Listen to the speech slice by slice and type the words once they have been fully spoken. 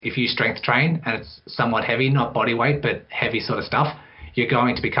if you strength train and it's somewhat heavy, not body weight, but heavy sort of stuff, you're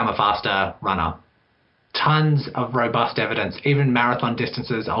going to become a faster runner. Tons of robust evidence, even marathon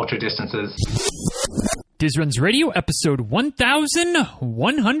distances, ultra distances. Diz Runs Radio, episode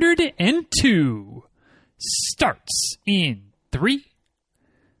 1102 starts in 3,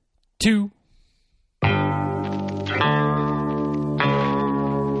 2.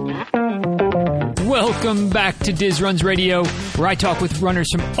 Welcome back to Diz Runs Radio, where I talk with runners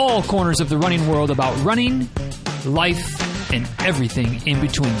from all corners of the running world about running, life, and everything in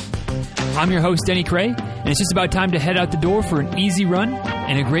between. I'm your host, Denny Cray, and it's just about time to head out the door for an easy run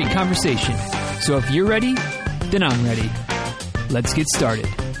and a great conversation. So if you're ready, then I'm ready. Let's get started.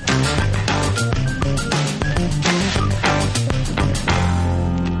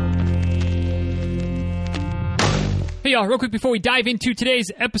 Hey y'all, real quick before we dive into today's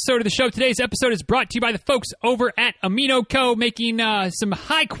episode of the show. Today's episode is brought to you by the folks over at Amino Co, making some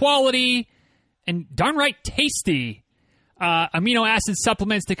high quality and darn right tasty amino acid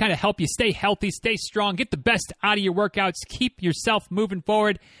supplements to kind of help you stay healthy, stay strong, get the best out of your workouts, keep yourself moving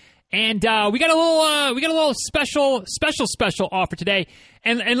forward. And we got a little special offer today.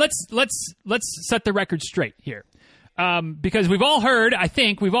 And let's set the record straight here. Because we've all heard,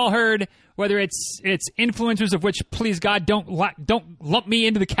 whether it's influencers, of which, please God, don't lump me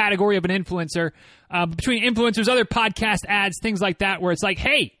into the category of an influencer, between influencers, other podcast ads, things like that, where it's like,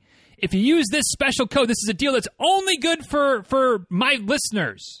 hey, if you use this special code, this is a deal that's only good for my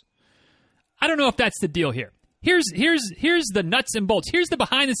listeners. I don't know if that's the deal here. Here's the nuts and bolts. Here's the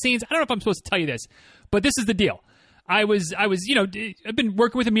behind the scenes. I don't know if I'm supposed to tell you this, but this is the deal. I've been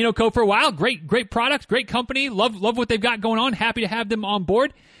working with Amino Co for a while. Great product, great company. Love what they've got going on. Happy to have them on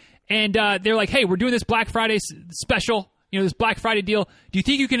board. And they're like, hey, we're doing this Black Friday special, this Black Friday deal. Do you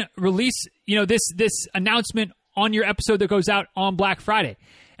think you can release, this announcement on your episode that goes out on Black Friday?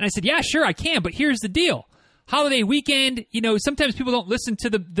 And I said, yeah, sure, I can. But here's the deal. Holiday weekend, sometimes people don't listen to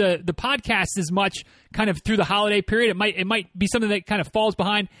the podcast as much kind of through the holiday period. It might be something that kind of falls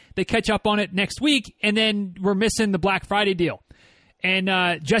behind. They catch up on it next week, and then we're missing the Black Friday deal. And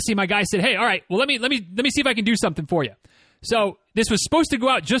Jesse, my guy, said, hey, all right, well, let me see if I can do something for you. So this was supposed to go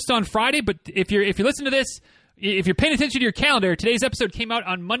out just on Friday, but if you listen to this, if you're paying attention to your calendar, today's episode came out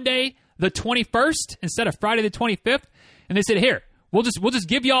on Monday the 21st instead of Friday the 25th. And they said, here, we'll just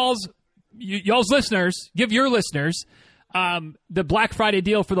give y'all's listeners, give your listeners the Black Friday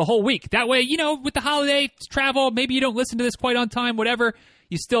deal for the whole week. That way, with the holiday travel, maybe you don't listen to this quite on time, whatever,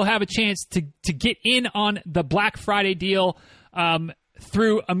 you still have a chance to get in on the Black Friday deal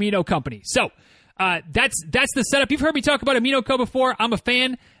through Amino Company. So that's the setup. You've heard me talk about Amino Co before. I'm a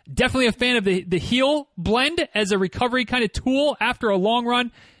fan, definitely a fan of the Heal blend as a recovery kind of tool after a long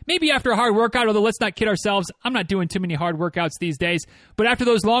run. Maybe after a hard workout, although let's not kid ourselves. I'm not doing too many hard workouts these days. But after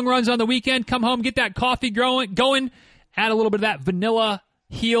those long runs on the weekend, come home, get that coffee going, add a little bit of that vanilla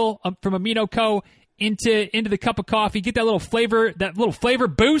Heal from Amino Co into the cup of coffee. Get that little flavor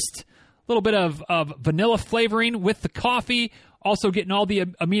boost, a little bit of vanilla flavoring with the coffee. Also getting all the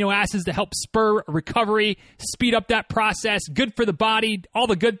amino acids to help spur recovery, speed up that process. Good for the body, all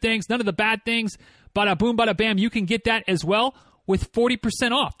the good things, none of the bad things. Bada boom, bada bam. You can get that as well with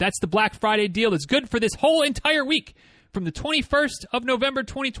 40% off. That's the Black Friday deal. It's good for this whole entire week from the 21st of November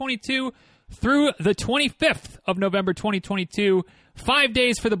 2022 through the 25th of November 2022. 5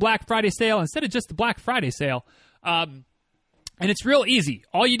 days for the Black Friday sale instead of just the Black Friday sale. And it's real easy.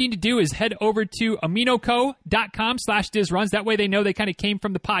 All you need to do is head over to aminoco.com/DizRuns. That way they know they kind of came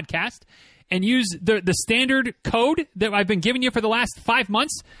from the podcast. And use the standard code that I've been giving you for the last 5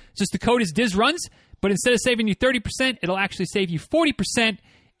 months. Just the code is DizRuns. But instead of saving you 30%, it'll actually save you 40%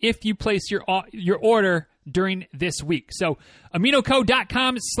 if you place your order during this week. So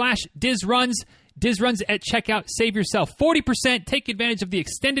aminoco.com/DizRuns. DizRuns at checkout. Save yourself 40%. Take advantage of the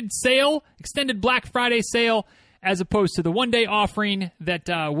extended Black Friday sale, as opposed to the one-day offering that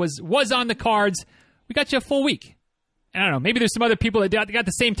was on the cards. We got you a full week. I don't know. Maybe there's some other people that got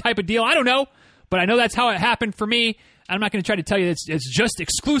the same type of deal. I don't know. But I know that's how it happened for me. I'm not going to try to tell you it's just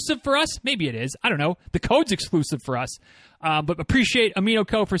exclusive for us. Maybe it is. I don't know. The code's exclusive for us. But appreciate Amino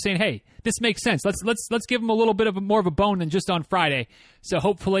Co for saying, hey, this makes sense. Let's give them a little bit of more of a bone than just on Friday. So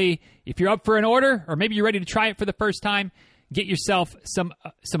hopefully, if you're up for an order, or maybe you're ready to try it for the first time, get yourself some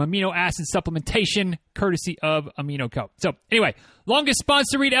amino acid supplementation courtesy of Amino Co. So anyway, longest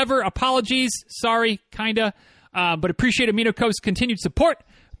sponsor read ever. Apologies. Sorry, kinda. But appreciate Amino Co's continued support.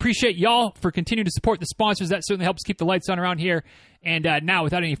 Appreciate y'all for continuing to support the sponsors. That certainly helps keep the lights on around here. And now,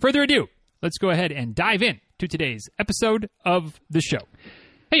 without any further ado, let's go ahead and dive in to today's episode of the show.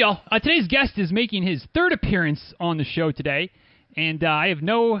 Hey, y'all. Today's guest is making his third appearance on the show today. And I have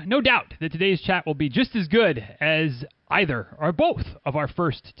no doubt that today's chat will be just as good as either or both of our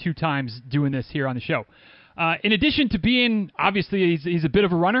first 2 times doing this here on the show. In addition to being, obviously, he's a bit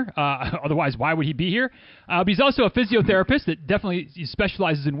of a runner. Otherwise, why would he be here? But he's also a physiotherapist that definitely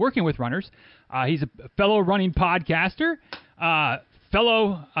specializes in working with runners. He's a fellow running podcaster.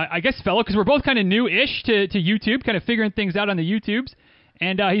 Fellow, because we're both kind of new-ish to YouTube, kind of figuring things out on the YouTubes.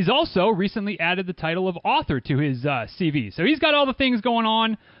 And he's also recently added the title of author to his CV. So he's got all the things going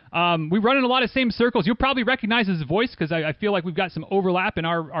on. We run in a lot of same circles. You'll probably recognize his voice because I feel like we've got some overlap in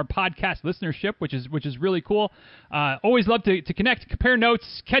our podcast listenership, which is really cool. Always love to connect, compare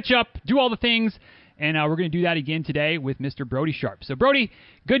notes, catch up, do all the things. And we're going to do that again today with Mr. Brody Sharp. So, Brody,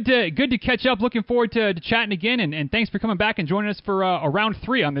 good to catch up. Looking forward to chatting again. And thanks for coming back and joining us for a round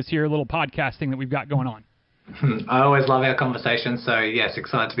 3 on this here little podcast thing that we've got going on. I always love our conversations, so yes,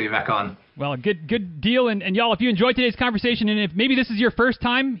 excited to be back on. Well, good deal, and y'all, if you enjoyed today's conversation, and if maybe this is your first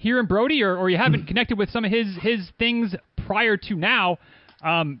time hearing Brody, or you haven't connected with some of his things prior to now,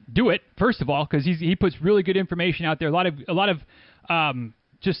 do it first of all, because he puts really good information out there. A lot of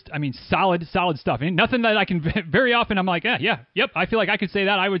solid stuff. And nothing that I can very often. I'm like, yep. I feel like I could say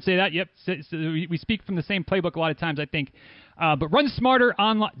that. I would say that. Yep. So we speak from the same playbook a lot of times, I think. But Run Smarter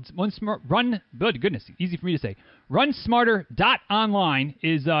online. Goodness, easy for me to say. RunSmarter.online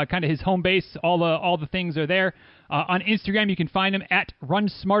is kind of his home base. All the things are there. On Instagram, you can find him at Run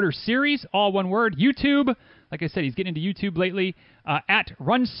Smarter Series, all one word. YouTube, like I said, he's getting into YouTube lately. At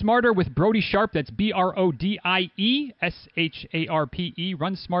Run Smarter with Brody Sharp. That's BRODIESHARPE.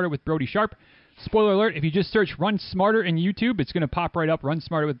 Run Smarter with Brody Sharp. Spoiler alert, if you just search Run Smarter in YouTube, it's going to pop right up. Run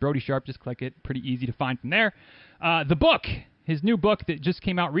Smarter with Brody Sharp. Just click it. Pretty easy to find from there. The book, his new book that just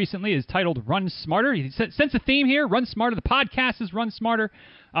came out recently, is titled Run Smarter. He sense a theme here. Run Smarter. The podcast is Run Smarter.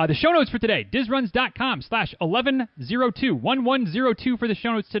 The show notes for today, DizRuns.com/1102. 1102 for the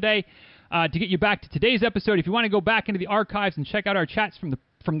show notes today to get you back to today's episode. If you want to go back into the archives and check out our chats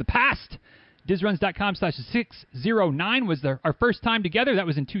from the past, DizRuns.com/609 was our first time together. That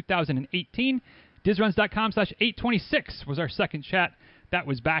was in 2018. DizRuns.com/826 was our second chat. That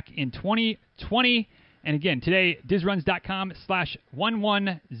was back in 2020. And again, today,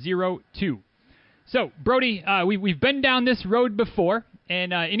 DizRuns.com/1102. So, Brody, we've been down this road before,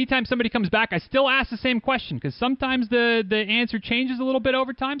 and anytime somebody comes back, I still ask the same question, because sometimes the answer changes a little bit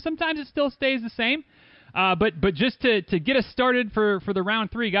over time. Sometimes it still stays the same. But just to get us started for the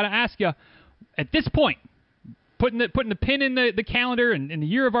round 3, got to ask you, at this point, putting the pin in the calendar and in the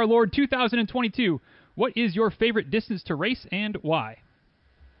year of our Lord 2022, what is your favorite distance to race and why?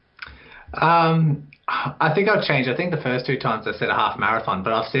 I think I've changed. I think the first 2 times I said a half marathon,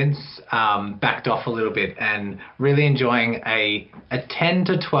 but I've since backed off a little bit and really enjoying a 10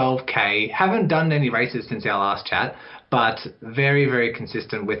 to 12K. Haven't done any races since our last chat, but very, very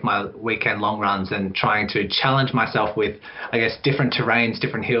consistent with my weekend long runs and trying to challenge myself with, I guess, different terrains,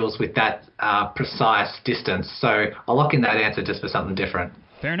 different hills with that precise distance. So I'll lock in that answer just for something different.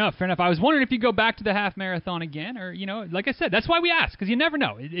 Fair enough. I was wondering if you go back to the half marathon again, or, like I said, that's why we ask, because you never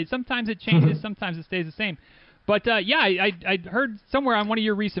know. Sometimes it changes, sometimes it stays the same. But, I heard somewhere on one of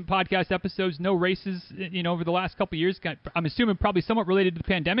your recent podcast episodes, no races, over the last couple of years. I'm assuming probably somewhat related to the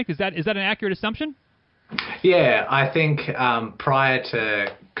pandemic. Is that an accurate assumption? Yeah, I think prior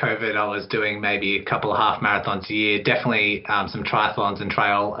to COVID, I was doing maybe a couple of half marathons a year, definitely some triathlons and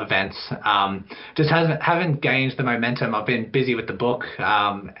trail events. Just haven't gained the momentum. I've been busy with the book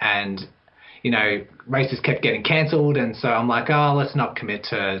and, races kept getting cancelled. And so I'm like, let's not commit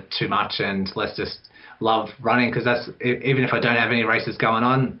to too much and let's just love running, because that's, even if I don't have any races going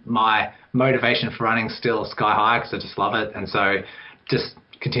on, my motivation for running is still sky high because I just love it. And so just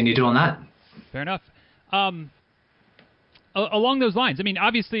continue doing that. Fair enough. Along those lines, I mean,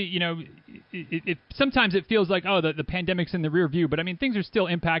 obviously, sometimes it feels like, the pandemic's in the rear view, but I mean, things are still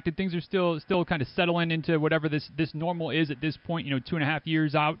impacted. Things are still kind of settling into whatever this normal is at this point. 2.5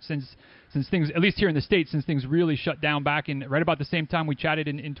 years out since things, at least here in the States, since things really shut down back in right about the same time we chatted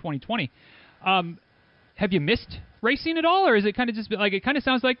in 2020. Have you missed racing at all, or is it kind of just like, it kind of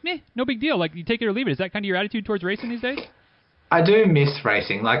sounds like, no big deal, like you take it or leave it? Is that kind of your attitude towards racing these days? I do miss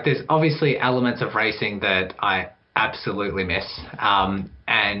racing. Like, there's obviously elements of racing that I absolutely miss, and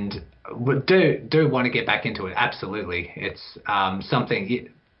do want to get back into it. Absolutely, it's something.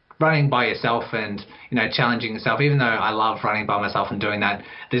 Running by yourself and challenging yourself. Even though I love running by myself and doing that,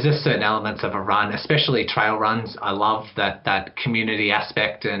 there's just certain elements of a run, especially trail runs. I love that community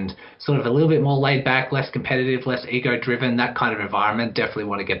aspect and sort of a little bit more laid back, less competitive, less ego driven. That kind of environment. Definitely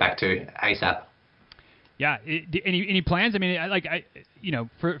want to get back to ASAP. Yeah. Any plans? I mean,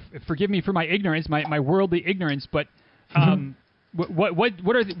 forgive me for my ignorance, my worldly ignorance, but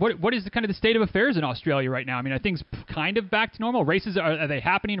What is the kind of the state of affairs in Australia right now? I mean, are things kind of back to normal? Races are they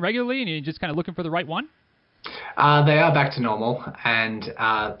happening regularly, and you're just kind of looking for the right one? They are back to normal, and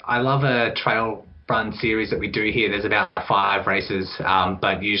I love a trail run series that we do here. There's about 5 races,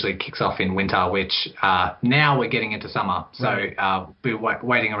 but usually kicks off in winter, which now we're getting into summer. So we're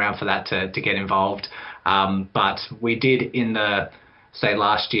waiting around for that to get involved. But we did say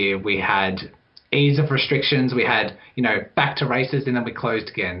last year, we had ease of restrictions. We had, back to races, and then we closed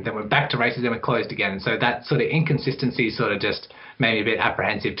again. Then we're back to races, then we closed again. And so that sort of inconsistency sort of just made me a bit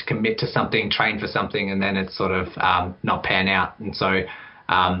apprehensive to commit to something, train for something, and then it's sort of not pan out. And so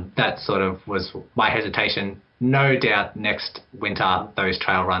that sort of was my hesitation. No doubt next winter those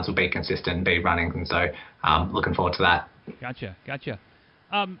trail runs will be consistent and be running, and so looking forward to that. Gotcha.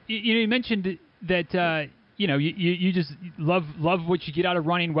 You mentioned that you just love what you get out of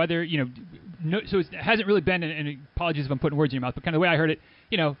running, whether so it hasn't really been, and apologies if I'm putting words in your mouth, but kind of the way I heard it,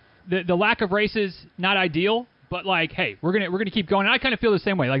 the lack of races not ideal, but like, hey, we're gonna keep going. And I kind of feel the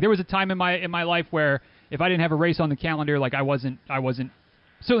same way. Like there was a time in my life where if I didn't have a race on the calendar, like I wasn't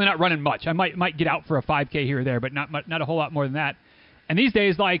certainly not running much. I might get out for a 5K here or there, but not a whole lot more than that. And these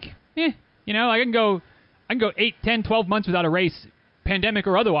days, like, I can go 8, 10, 12 months without a race, pandemic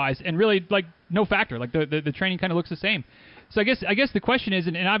or otherwise, and really like no factor. Like the training kind of looks the same. So I guess the question is,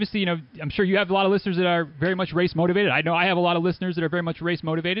 and obviously, I'm sure you have a lot of listeners that are very much race motivated. I know I have a lot of listeners that are very much race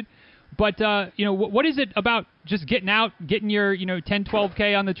motivated. But, what is it about just getting out, getting your, 10,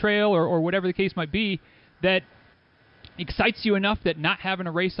 12K on the trail or whatever the case might be that excites you enough that not having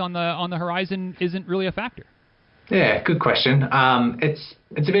a race on the horizon isn't really a factor? Yeah, good question. It's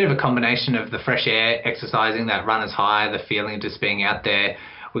a bit of a combination of the fresh air, exercising, that runner's high, the feeling of just being out there.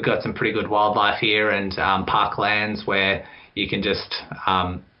 We've got some pretty good wildlife here and parklands where you can just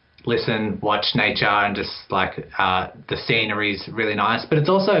listen, watch nature, and just like the scenery is really nice. But it's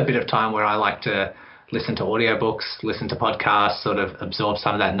also a bit of time where I like to listen to audiobooks, listen to podcasts, sort of absorb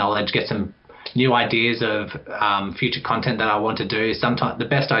some of that knowledge, get some new ideas of future content that I want to do. Sometimes the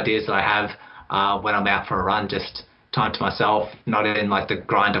best ideas that I have when I'm out for a run, just time to myself, not in like the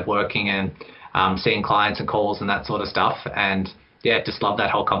grind of working and seeing clients and calls and that sort of stuff. And yeah, just love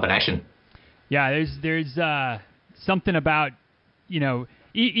that whole combination. Yeah, there's something about,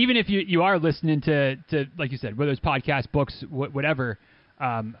 even if you are listening to like you said, whether it's podcasts, books, whatever,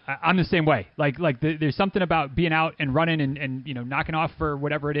 I'm the same way. Like there's something about being out and running and knocking off for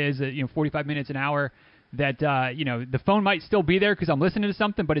whatever it is, 45 minutes, an hour, that the phone might still be there because I'm listening to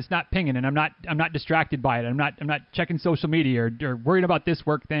something, but it's not pinging, and I'm not distracted by it. I'm not checking social media or worrying about this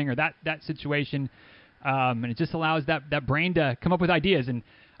work thing or that situation. And it just allows that brain to come up with ideas. And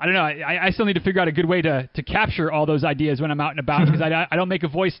I don't know, I still need to figure out a good way to capture all those ideas when I'm out and about, because I don't make a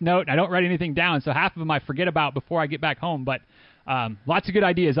voice note and I don't write anything down. So half of them I forget about before I get back home. But lots of good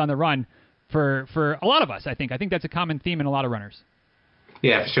ideas on the run for a lot of us, I think. I think that's a common theme in a lot of runners.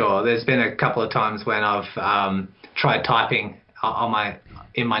 Yeah, for sure. There's been a couple of times when I've tried typing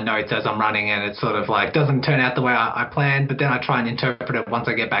in my notes as I'm running, and it sort of like doesn't turn out the way I planned, but then I try and interpret it once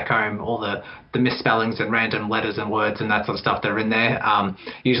I get back home, all the misspellings and random letters and words and that sort of stuff that are in there.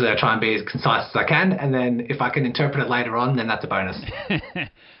 Usually I try and be as concise as I can, and then if I can interpret it later on, then that's a bonus.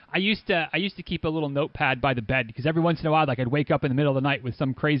 I used to keep a little notepad by the bed, because every once in a while, like I'd wake up in the middle of the night with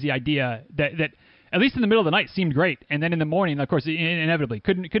some crazy idea that at least in the middle of the night seemed great, and then in the morning, of course, inevitably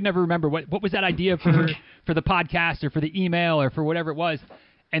could never remember what was that idea for the podcast or for the email or for whatever it was.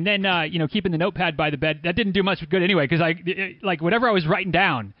 And then keeping the notepad by the bed, that didn't do much good anyway, because like whatever I was writing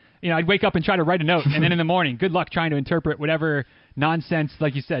down, I'd wake up and try to write a note, and then in the morning, good luck trying to interpret whatever nonsense,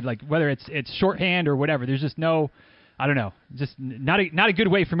 like you said, like whether it's shorthand or whatever. There's just no, I don't know, just not a good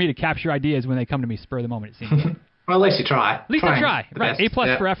way for me to capture ideas when they come to me spur of the moment, it seems. Well, at least you try. At least I try. Right, A+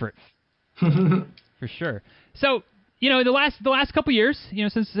 for effort. For sure. So, the last couple years,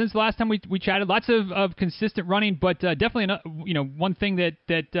 since the last time we chatted, lots of consistent running, but definitely, one thing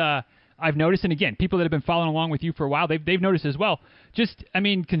that I've noticed, and again, people that have been following along with you for a while, they've noticed as well. Just,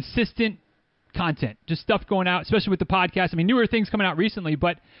 consistent content, just stuff going out, especially with the podcast. Newer things coming out recently,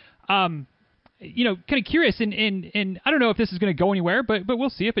 but kind of curious, and I don't know if this is going to go anywhere, but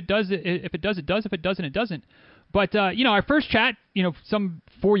we'll see. If it does, it does. If it doesn't, it doesn't. But, our first chat, some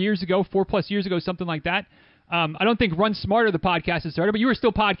 4+ years ago, something like that. I don't think Run Smarter, the podcast, had started, but you were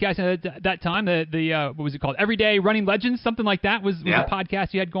still podcasting at that time. The what was it called? Everyday Running Legends, something like that was the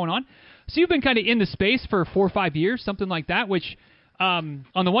podcast you had going on. So you've been kind of in the space for 4 or 5 years, something like that, which on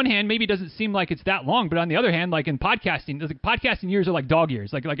the one hand, maybe doesn't seem like it's that long, but on the other hand, like in podcasting, podcasting years are like dog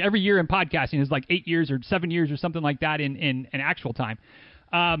years. Like every year in podcasting is like 8 years or 7 years or something like that in actual time.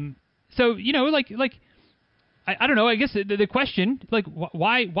 So, I don't know. I guess the question, like,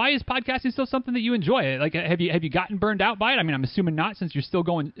 why is podcasting still something that you enjoy? Like, have you gotten burned out by it? I mean, I'm assuming not, since you're still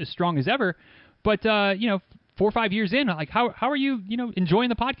going as strong as ever. But 4 or 5 years in, like, how are you enjoying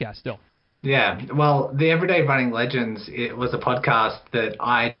the podcast still? Yeah, well, the Everyday Running Legends, it was a podcast that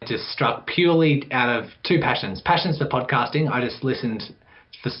I just struck purely out of two passions. Passions for podcasting. I just listened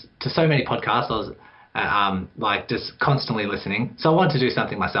to so many podcasts. I was just constantly listening. So I wanted to do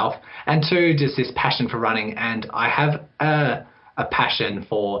something myself. And two, just this passion for running. And I have a passion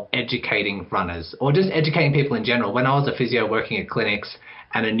for educating runners, or just educating people in general. When I was a physio working at clinics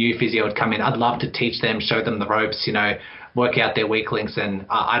and a new physio would come in, I'd love to teach them, show them the ropes, work out their weak links. And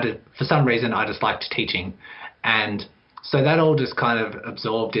for some reason, I just liked teaching. And so that all just kind of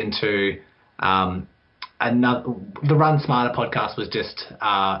absorbed into the Run Smarter podcast was just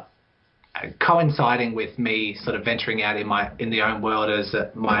coinciding with me sort of venturing out in the own world as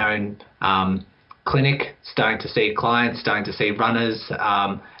my own clinic, starting to see clients, starting to see runners.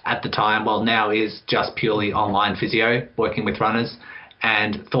 At the time, well, now is just purely online physio, working with runners,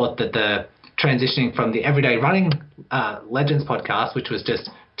 and thought that the transitioning from the Everyday Running Legends podcast, which was just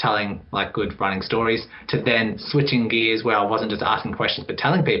telling like good running stories, to then switching gears where I wasn't just asking questions but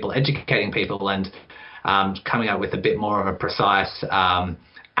telling people, educating people, and coming up with a bit more of a precise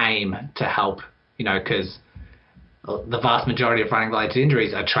aim to help, because the vast majority of running-related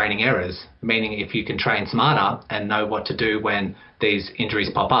injuries are training errors, meaning if you can train smarter and know what to do when these injuries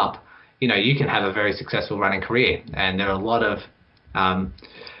pop up, you can have a very successful running career. And there are a lot of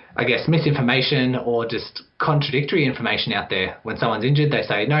misinformation or just contradictory information out there. When someone's injured, they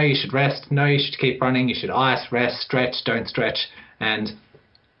say, no, you should rest. No, you should keep running. You should ice, rest, stretch, don't stretch. And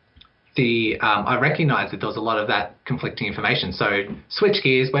I recognized that there was a lot of that conflicting information. So switch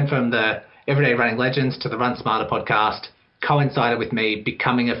gears, went from the Everyday Running Legends to the Run Smarter podcast, coincided with me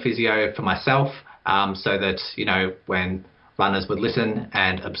becoming a physio for myself, so that, when runners would listen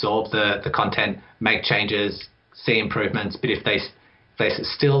and absorb the content, make changes, see improvements. But if they're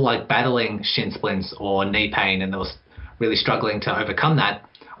still like battling shin splints or knee pain and they was really struggling to overcome that,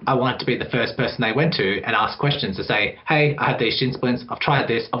 I wanted to be the first person they went to and ask questions to say, hey, I have these shin splints, I've tried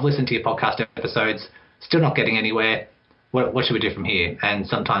this, I've listened to your podcast episodes, still not getting anywhere. What should we do from here? And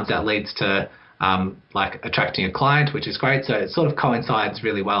sometimes that leads to attracting a client, which is great. So it sort of coincides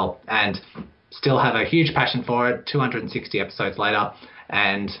really well, and still have a huge passion for it 260 episodes later.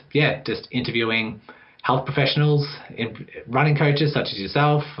 And yeah, just interviewing health professionals, running coaches such as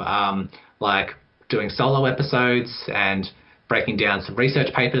yourself, doing solo episodes and breaking down some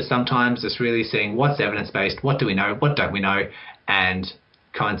research papers sometimes, just really seeing what's evidence-based, what do we know, what don't we know, and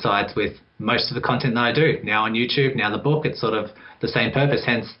coincides with most of the content that I do. Now on YouTube, now the book, it's sort of the same purpose,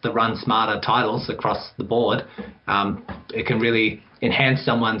 hence the Run Smarter titles across the board. It can really enhance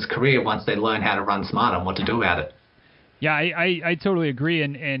someone's career once they learn how to run smarter and what to do about it. Yeah, I totally agree.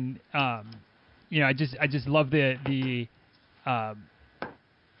 And I just love the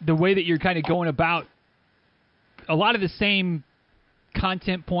way that you're kind of going about a lot of the same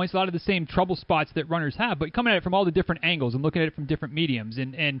content points, a lot of the same trouble spots that runners have, but coming at it from all the different angles and looking at it from different mediums.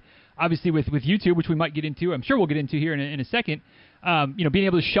 And obviously with YouTube, which we might get into, I'm sure we'll get into here in a second, being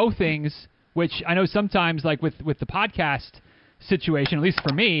able to show things, which I know sometimes like with the podcast situation, at least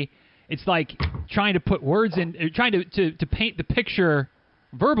for me, it's like trying to put words in, trying to paint the picture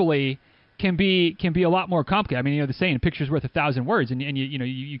verbally can be a lot more complicated. I mean, the saying, a picture's worth 1,000 words, and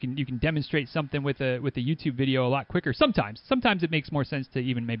you can demonstrate something with a YouTube video a lot quicker. Sometimes it makes more sense to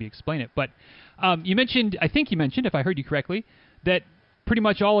even maybe explain it. But I think you mentioned, if I heard you correctly, that pretty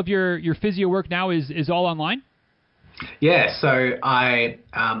much all of your physio work now is all online. Yeah. So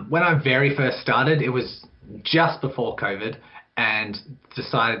when I very first started, it was just before COVID, and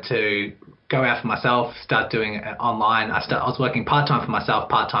decided to go out for myself, start doing it online. I was working part-time for myself,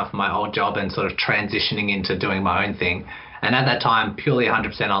 part-time for my old job, and sort of transitioning into doing my own thing. And at that time, purely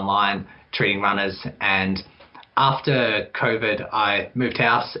 100% online, treating runners. And after COVID, I moved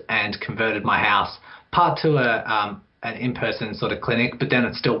house and converted my house part to an in-person sort of clinic, but then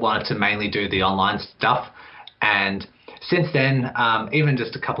I still wanted to mainly do the online stuff. And since then, even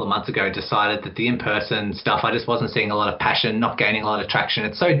just a couple of months ago, decided that the in-person stuff, I just wasn't seeing a lot of passion, not gaining a lot of traction.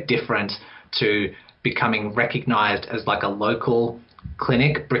 It's so different to becoming recognized as like a local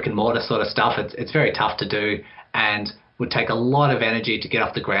clinic, brick and mortar sort of stuff. It's very tough to do and would take a lot of energy to get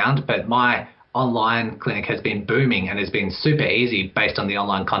off the ground. But my online clinic has been booming and has been super easy based on the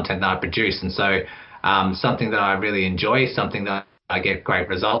online content that I produce. And so something that I really enjoy, something that I get great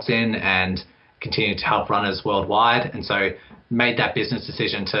results in, and continue to help runners worldwide. And so made that business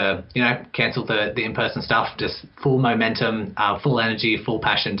decision to, cancel the in-person stuff, just full momentum, full energy, full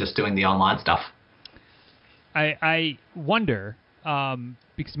passion, just doing the online stuff. I wonder,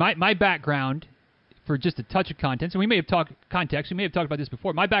 because my background, for just a touch of context, and we may have talked about this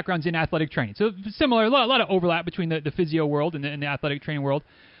before. My background's in athletic training, so similar, a lot of overlap between the physio world and the athletic training world.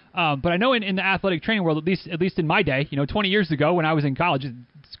 But I know in the athletic training world, at least in my day, 20 years ago when I was in college,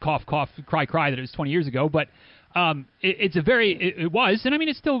 it's cough, cough, cry, cry that it was 20 years ago. But it was, and I mean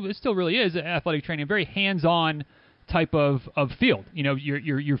it still really is, athletic training, a very hands-on type of field.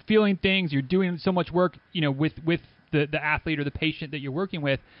 You're feeling things, you're doing so much work, with the athlete or the patient that you're working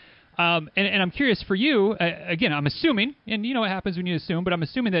with. And I'm curious for you, again, I'm assuming, and what happens when you assume, but I'm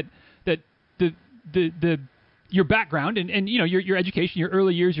assuming that your background and your education, your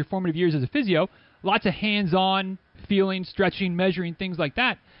early years, your formative years as a physio, lots of hands-on feeling, stretching, measuring, things like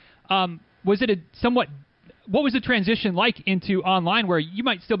that. Was it what was the transition like into online, where you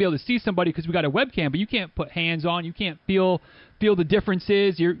might still be able to see somebody because we got a webcam, but you can't put hands on, you can't feel the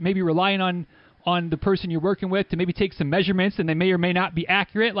differences. You're maybe relying on the person you're working with to maybe take some measurements, and they may or may not be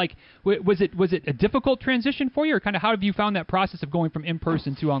accurate. Like, was it a difficult transition for you, or kind of how have you found that process of going from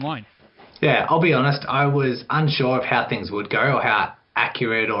in-person to online? Yeah, I'll be honest, I was unsure of how things would go or how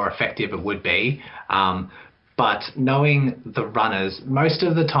accurate or effective it would be. But knowing the runners, most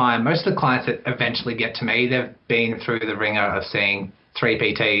of the clients that eventually get to me, they've been through the ringer of seeing 3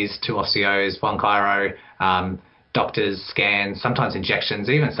 PTs, 2 osteos, 1 chiro, doctors, scans, sometimes injections,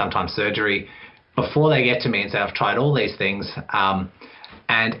 even sometimes surgery, before they get to me and say, I've tried all these things.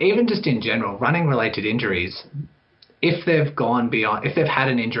 And even just in general, running-related injuries, if they've had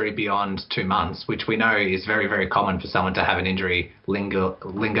an injury beyond 2 months, which we know is very, very common for someone to have an injury linger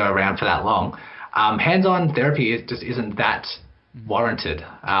around for that long, hands-on therapy just isn't that warranted.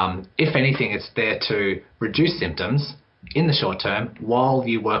 If anything, it's there to reduce symptoms in the short term while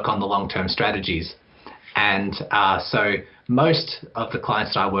you work on the long-term strategies. And so most of the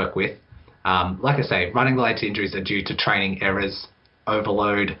clients that I work with, like I say, running-related injuries are due to training errors,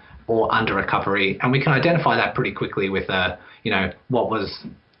 overload, or under recovery, and we can identify that pretty quickly with what was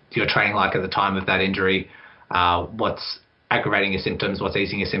your training like at the time of that injury, what's aggravating your symptoms, what's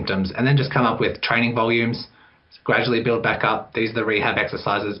easing your symptoms, and then just come up with training volumes, gradually build back up. These are the rehab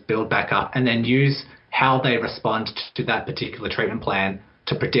exercises, build back up, and then use how they respond to that particular treatment plan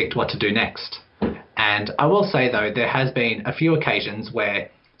to predict what to do next. And I will say, though, there has been a few occasions where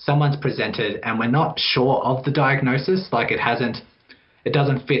someone's presented and we're not sure of the diagnosis, like it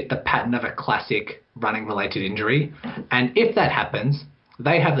doesn't fit the pattern of a classic running-related injury. And if that happens,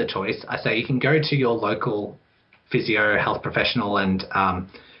 they have the choice. I say you can go to your local physio health professional and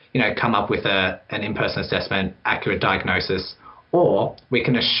come up with an in-person assessment, accurate diagnosis, or we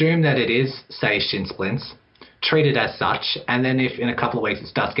can assume that it is, say, shin splints, treat it as such, and then if in a couple of weeks it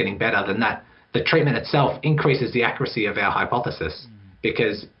starts getting better, then the treatment itself increases the accuracy of our hypothesis.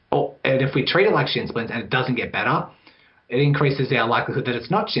 And if we treat it like shin splints and it doesn't get better, it increases our likelihood that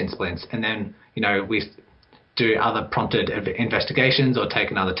it's not shin splints. And then, we do other prompted investigations or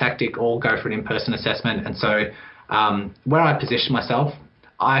take another tactic or go for an in-person assessment. And so where I position myself,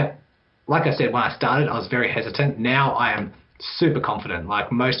 like I said, when I started, I was very hesitant. Now I am super confident.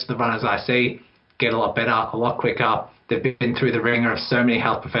 Like most of the runners I see get a lot better, a lot quicker. They've been through the ringer of so many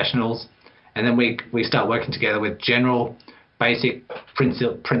health professionals. And then we start working together with general basic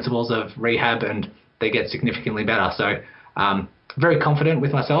principles of rehab, and they get significantly better. So very confident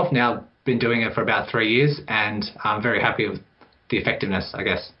with myself. Now been doing it for about 3 years, and I'm very happy with the effectiveness, I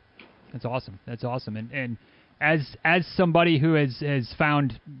guess. That's awesome. And as somebody who has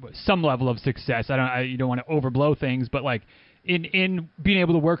found some level of success, you don't want to overblow things, but like in being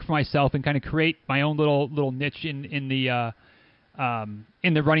able to work for myself and kind of create my own little niche in the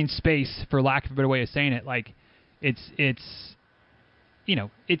running space, for lack of a better way of saying it, like it's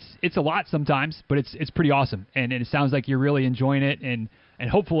a lot sometimes, but it's pretty awesome, and it sounds like you're really enjoying it, and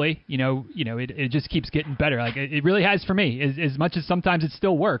hopefully it just keeps getting better. Like it really has for me, as much as sometimes it's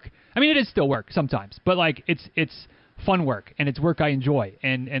still work. I mean, it is still work sometimes, but like it's fun work, and it's work I enjoy,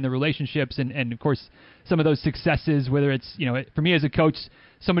 and the relationships, and of course some of those successes, whether it's for me as a coach,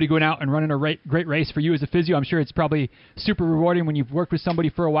 somebody going out and running a great race. For you as a physio, I'm sure it's probably super rewarding when you've worked with somebody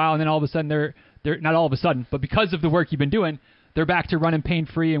for a while, and then all of a sudden they're not all of a sudden, but because of the work you've been doing, they're back to running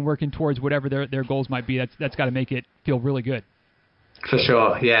pain-free and working towards whatever their goals might be. That's got to make it feel really good. For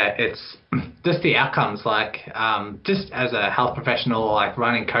sure, yeah. It's just the outcomes, like just as a health professional, like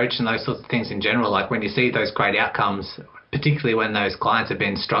running coach and those sorts of things in general, like when you see those great outcomes, particularly when those clients have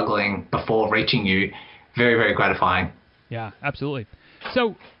been struggling before reaching you, very, very gratifying. Yeah, absolutely.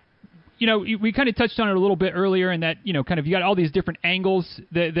 So, we kind of touched on it a little bit earlier, in that, kind of you got all these different angles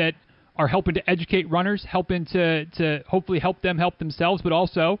that are helping to educate runners, helping to hopefully help them help themselves, but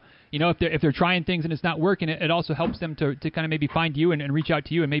also, if they're trying things and it's not working, it also helps them to kind of maybe find you and reach out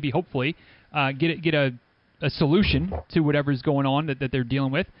to you and maybe hopefully get a solution to whatever's going on that they're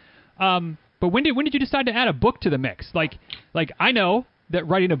dealing with. But when did you decide to add a book to the mix? Like I know that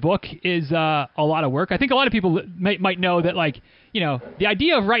writing a book is a lot of work. I think a lot of people might know that, the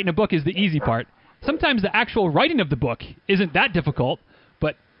idea of writing a book is the easy part. Sometimes the actual writing of the book isn't that difficult,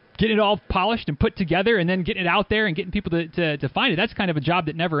 but getting it all polished and put together and then getting it out there and getting people to find it, that's kind of a job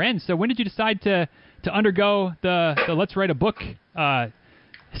that never ends. So when did you decide to undergo the let's write a book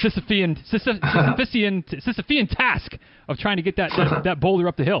Sisyphean task of trying to get that boulder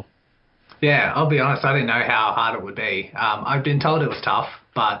up the hill? Yeah, I'll be honest, I didn't know how hard it would be. I've been told it was tough,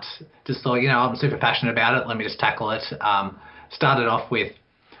 but just thought, I'm super passionate about it. Let me just tackle it. Started off with,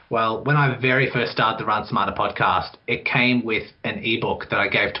 when I very first started the Run Smarter podcast, it came with an ebook that I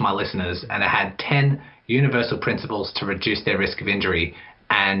gave to my listeners, and it had 10 universal principles to reduce their risk of injury.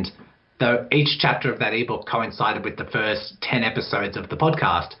 And though each chapter of that ebook coincided with the first 10 episodes of the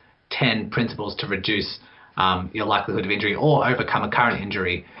podcast, 10 principles to reduce your likelihood of injury or overcome a current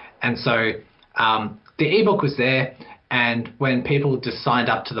injury. And so the ebook was there, and when people just signed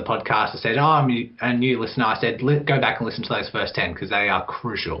up to the podcast and said, I'm a new listener, I said, go back and listen to those first 10 because they are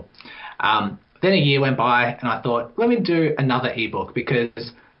crucial. Then a year went by, and I thought, let me do another ebook,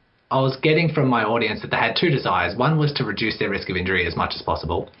 because I was getting from my audience that they had two desires. One was to reduce their risk of injury as much as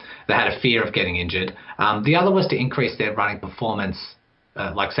possible. They had a fear of getting injured. The other was to increase their running performance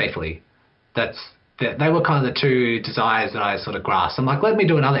safely. They were kind of the two desires that I sort of grasped. I'm like, let me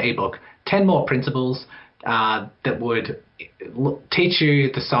do another ebook, 10 more principles that would teach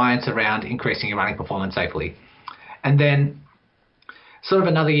you the science around increasing your running performance safely. And then sort of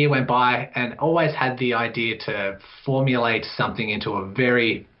another year went by, and always had the idea to formulate something into a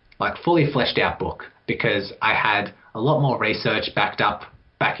very fully fleshed out book, because I had a lot more research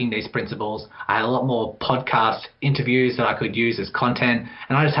backing these principles. I had a lot more podcast interviews that I could use as content,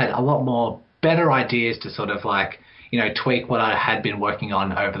 and I just had a lot more better ideas to sort of tweak what I had been working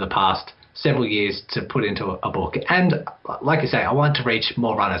on over the past several years to put into a book. And like I say, I want to reach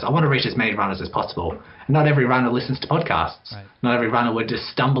more runners. I want to reach as many runners as possible. Not every runner listens to podcasts. Right. Not every runner would just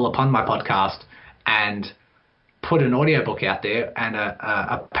stumble upon my podcast and put an audiobook out there and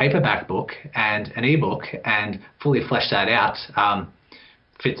a paperback book and an ebook and fully flesh that out.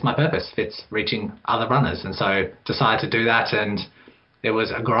 Fits my purpose, fits reaching other runners. And so decided to do that, and it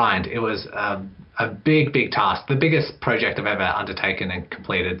was a grind. It was a big, big task, the biggest project I've ever undertaken and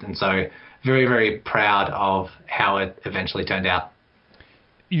completed. And so very, very proud of how it eventually turned out.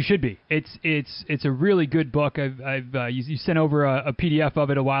 You should be. It's a really good book. You sent over a PDF of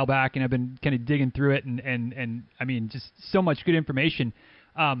it a while back, and I've been kind of digging through it, and I mean, just so much good information.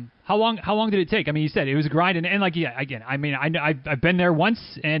 How long did it take? I mean, you said it was a grind, and again, I mean, I've been there once,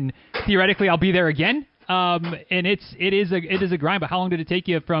 and theoretically I'll be there again. And it is a grind. But how long did it take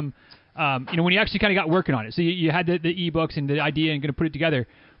you from when you actually kind of got working on it? So you had the ebooks and the idea and going to put it together,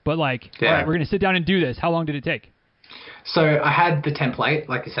 but all right, we're going to sit down and do this. How long did it take? So I had the template,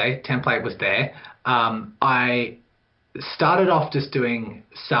 like you say, template was there. I started off just doing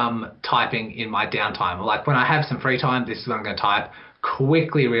some typing in my downtime. Like when I have some free time, this is what I'm going to type.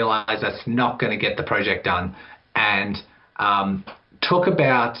 Quickly realized that's not going to get the project done, and I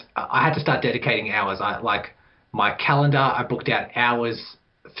had to start dedicating hours. My calendar, I booked out hours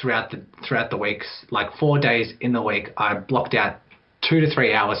throughout the weeks, 4 days in the week. I blocked out 2 to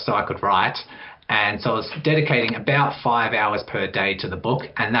 3 hours so I could write. And so I was dedicating about 5 hours per day to the book,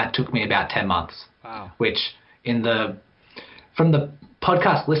 and that took me about 10 months. Wow. Which from the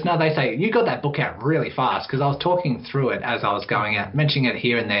podcast listener, they say, you got that book out really fast, because I was talking through it as I was going out, mentioning it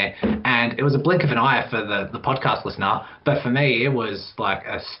here and there, and it was a blink of an eye for the podcast listener, but for me, it was like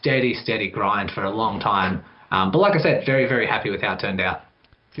a steady grind for a long time. But like I said, very, very happy with how it turned out.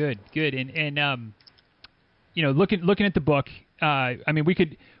 Good. And looking at the book, I mean, we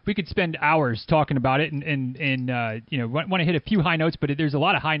could spend hours talking about it, and want to hit a few high notes, but there's a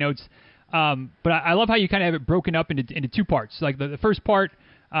lot of high notes. But I love how you kind of have it broken up into two parts. Like the first part,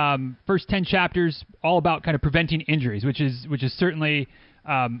 first 10 chapters, all about kind of preventing injuries, which is certainly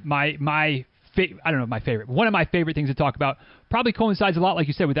my favorite. One of my favorite things to talk about. Probably coincides a lot, like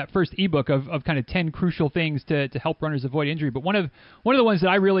you said, with that first ebook of kind of 10 crucial things to help runners avoid injury. But one of the ones that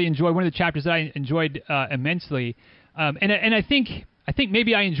I really enjoy, one of the chapters that I enjoyed immensely, and I think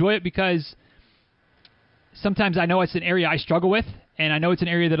maybe I enjoy it because sometimes I know it's an area I struggle with, and I know it's an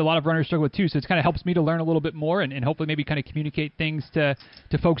area that a lot of runners struggle with too, so it kind of helps me to learn a little bit more and hopefully maybe kind of communicate things to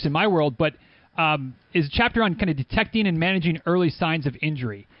folks in my world. But is a chapter on kind of detecting and managing early signs of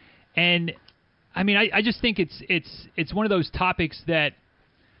injury. And I mean, I just think it's one of those topics that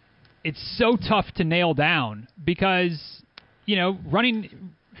it's so tough to nail down because,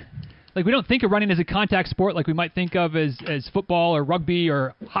 running, like we don't think of running as a contact sport like we might think of as football or rugby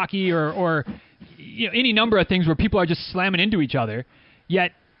or hockey or any number of things where people are just slamming into each other.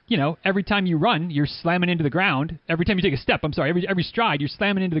 Yet, every time you run, you're slamming into the ground. Every time you take a step, every stride, you're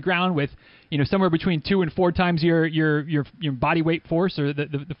slamming into the ground with, somewhere between 2 and 4 times your body weight force or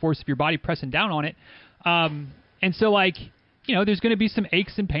the force of your body pressing down on it. And so there's going to be some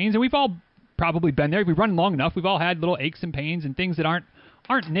aches and pains, and we've all probably been there. If we run long enough, we've all had little aches and pains and things that aren't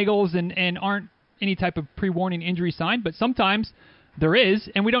niggles and aren't any type of pre-warning injury sign, but sometimes there is,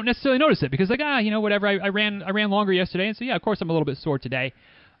 and we don't necessarily notice it because whatever, I ran longer yesterday, and so yeah, of course I'm a little bit sore today.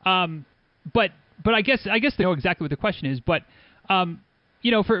 But I guess they know exactly what the question is. But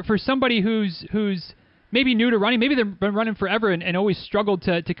for somebody who's maybe new to running, maybe they've been running forever and always struggled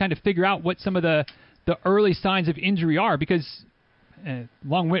to kind of figure out what some of the early signs of injury are, because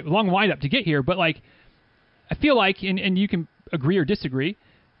long wind up to get here. But I feel like, and you can agree or disagree,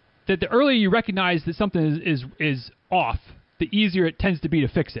 that the earlier you recognize that something is off, the easier it tends to be to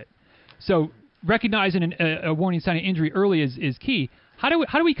fix it. So recognizing a warning sign of injury early is key. How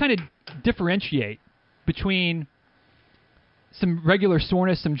do we kind of differentiate between some regular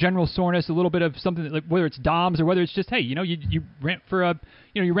soreness, some general soreness, a little bit of something that, whether it's DOMS or whether it's just, hey, you ran for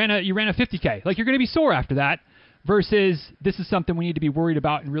you ran a 50K, you're going to be sore after that, versus this is something we need to be worried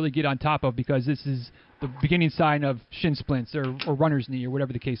about and really get on top of because this is the beginning sign of shin splints or runner's knee or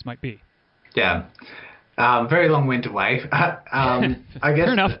whatever the case might be. Yeah. Very long-winded way. I guess.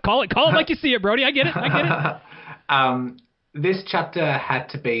 Fair enough. Call it like you see it, Brody. I get it. This chapter had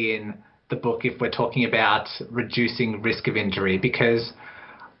to be in the book if we're talking about reducing risk of injury, because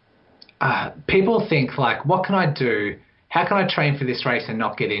people think what can I do? How can I train for this race and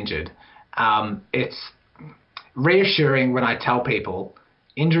not get injured? It's reassuring when I tell people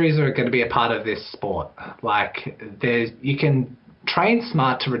injuries are going to be a part of this sport. You can train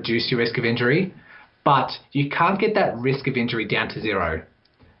smart to reduce your risk of injury, but you can't get that risk of injury down to zero,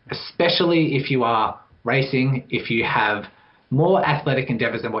 especially if you are racing, if you have more athletic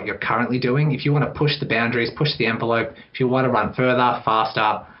endeavors than what you're currently doing. If you want to push the boundaries, push the envelope, if you want to run further,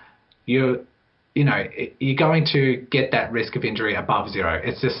 faster, you're going to get that risk of injury above zero.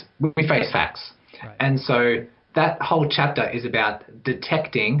 It's just, we face facts. Right. And so that whole chapter is about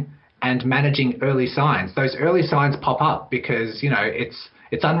detecting and managing early signs. Those early signs pop up because,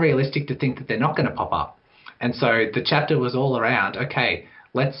 it's unrealistic to think that they're not going to pop up. And so the chapter was all around, okay,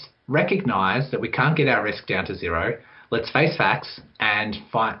 let's recognize that we can't get our risk down to zero. Let's face facts and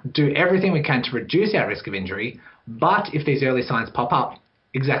do everything we can to reduce our risk of injury. But if these early signs pop up,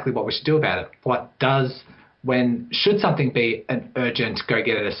 exactly what we should do about it. Should something be an urgent, go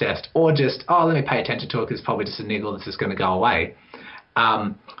get it assessed, or just, let me pay attention to it because it's probably just a niggle that's just going to go away.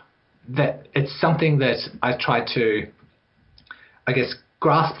 That it's something that I try to,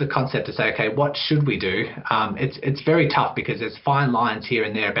 grasp the concept to say, okay, what should we do? It's very tough because there's fine lines here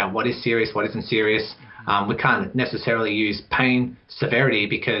and there about what is serious, what isn't serious. We can't necessarily use pain severity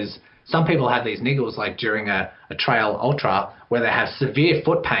because some people have these niggles during a trail ultra where they have severe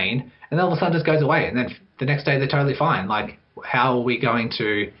foot pain and then all of a sudden it just goes away and then the next day they're totally fine. How are we going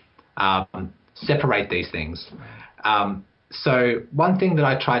to separate these things? So one thing that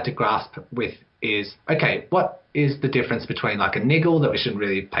I tried to grasp with is, okay, what is the difference between a niggle that we shouldn't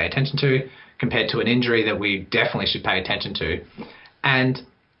really pay attention to compared to an injury that we definitely should pay attention to? And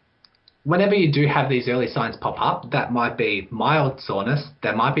whenever you do have these early signs pop up, that might be mild soreness,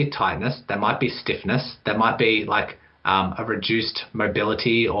 there might be tightness, there might be stiffness, there might be a reduced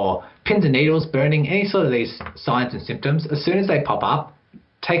mobility or pins and needles, burning, any sort of these signs and symptoms. As soon as they pop up,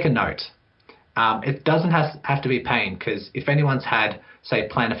 take a note. It doesn't have to be pain, because if anyone's had, say,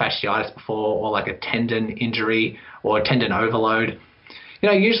 plantar fasciitis before, or a tendon injury or a tendon overload,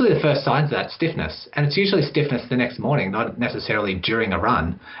 usually the first signs of that stiffness, and it's usually stiffness the next morning, not necessarily during a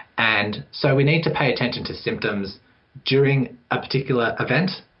run. And so we need to pay attention to symptoms during a particular event.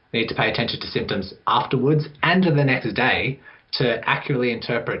 We need to pay attention to symptoms afterwards and the next day to accurately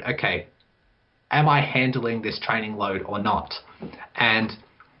interpret, okay, am I handling this training load or not? And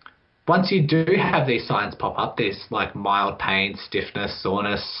once you do have these signs pop up, this mild pain, stiffness,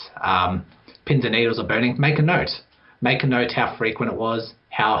 soreness, pins and needles or burning, make a note. Make a note how frequent it was,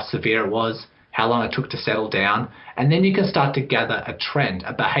 how severe it was, how long it took to settle down, and then you can start to gather a trend,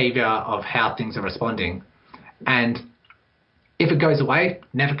 a behavior of how things are responding. And if it goes away,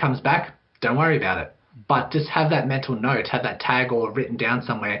 never comes back, don't worry about it. But just have that mental note, have that tag or written down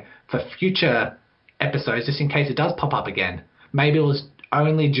somewhere for future episodes, just in case it does pop up again. Maybe it was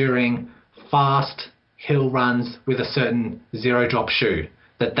only during fast hill runs with a certain zero drop shoe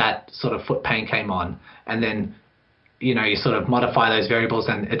that sort of foot pain came on, and then, you sort of modify those variables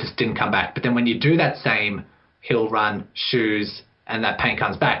and it just didn't come back. But then when you do that same hill run, shoes, and that pain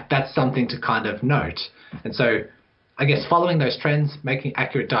comes back, that's something to kind of note. And so I guess following those trends, making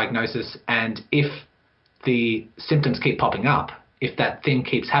accurate diagnosis, and if the symptoms keep popping up, if that thing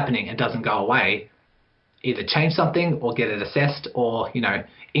keeps happening and doesn't go away, either change something or get it assessed or,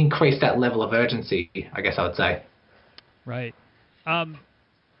 increase that level of urgency, I guess I would say. Right.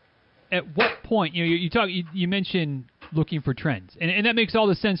 At what point, you mentioned looking for trends, and that makes all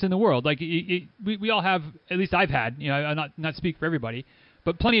the sense in the world. Like we all have, at least I've had, I'm not speak for everybody,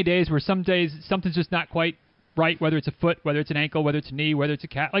 but plenty of days where some days something's just not quite right, whether it's a foot, whether it's an ankle, whether it's a knee, whether it's a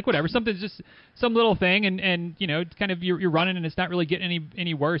calf, like whatever, something's just some little thing, and it's kind of you're running and it's not really getting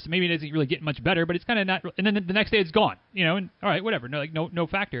any worse. Maybe it isn't really getting much better, but it's kind of not. And then the next day it's gone, and all right, whatever, no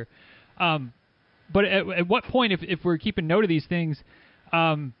factor. But at what point, if we're keeping note of these things,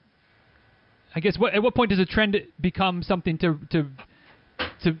 I guess at what point does a trend become something to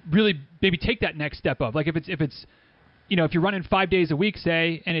really maybe take that next step of? Like if it's if you're running 5 days a week,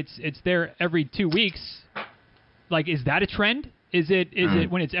 say, and it's there every 2 weeks, like is that a trend? Is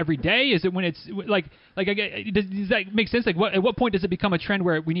it when it's every day? Is it when it's like does that make sense? Like at what point does it become a trend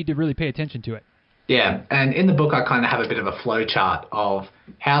where we need to really pay attention to it? Yeah, and in the book I kind of have a bit of a flow chart of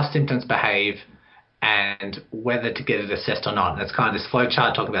how symptoms behave and whether to get it assessed or not. And it's kind of this flow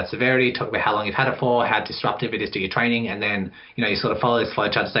chart, talk about severity, talk about how long you've had it for, how disruptive it is to your training, and then you sort of follow this flow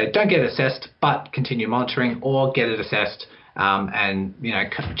chart to say don't get it assessed, but continue monitoring, or get it assessed and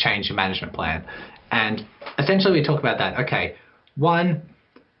change your management plan. And essentially we talk about that. Okay, one,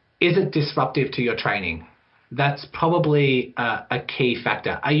 is it disruptive to your training? That's probably a key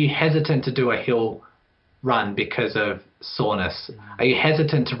factor. Are you hesitant to do a hill run because of soreness? Are you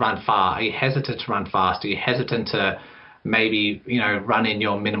hesitant to run far? Are you hesitant to run fast? Are you hesitant to maybe run in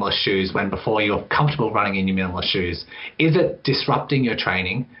your minimalist shoes when before you're comfortable running in your minimalist shoes? Is it disrupting your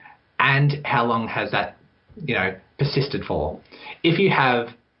training, and how long has that persisted for? If you have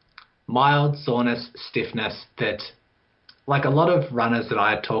mild soreness, stiffness, that like a lot of runners that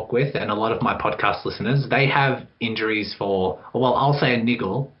I talk with and a lot of my podcast listeners, they have injuries for, well, I'll say a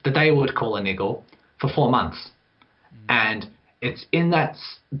niggle that they would call a niggle for 4 months. And it's in that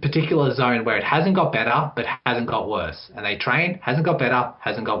particular zone where it hasn't got better, but hasn't got worse. And they train, hasn't got better,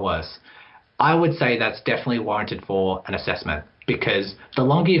 hasn't got worse. I would say that's definitely warranted for an assessment, because the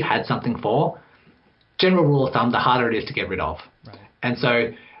longer you've had something for, general rule of thumb, the harder it is to get rid of. Right. And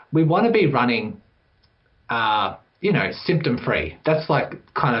so we want to be running, symptom-free. That's like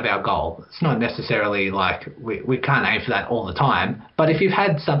kind of our goal. It's not necessarily like we can't aim for that all the time, but if you've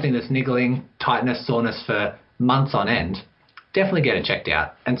had something that's niggling, tightness, soreness for months on end, definitely get it checked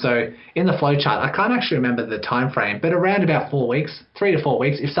out. And so in the flow chart, I can't actually remember the time frame, but around about 4 weeks, 3 to 4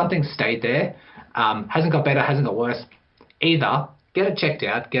 weeks, if something stayed there, hasn't got better, hasn't got worse, either get it checked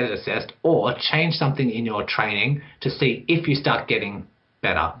out, get it assessed, or change something in your training to see if you start getting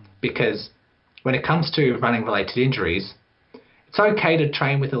better. Because when it comes to running related injuries, it's okay to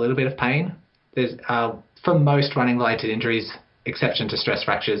train with a little bit of pain. There's for most running related injuries, exception to stress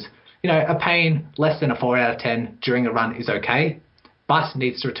fractures, a pain less than a 4 out of 10 during a run is okay, but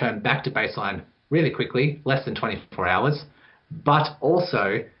needs to return back to baseline really quickly, less than 24 hours, but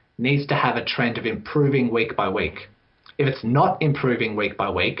also needs to have a trend of improving week by week. If it's not improving week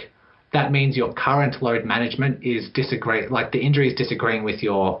by week, that means your current load management is the injury is disagreeing with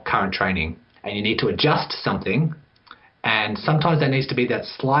your current training, and you need to adjust something. And sometimes there needs to be that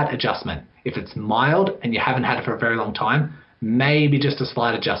slight adjustment. If it's mild and you haven't had it for a very long time, maybe just a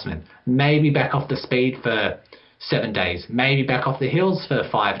slight adjustment. Maybe back off the speed for 7 days. Maybe back off the hills for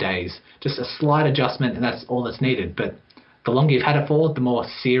 5 days. Just a slight adjustment, and that's all that's needed. But the longer you've had it for, the more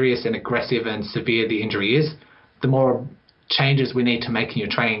serious and aggressive and severe the injury is, the more changes we need to make in your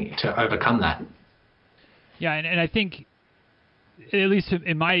training to overcome that. Yeah, and I think, at least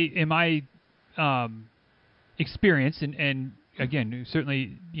in my experience, and again,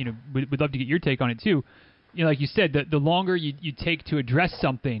 certainly, would love to get your take on it too. Like you said, the longer you take to address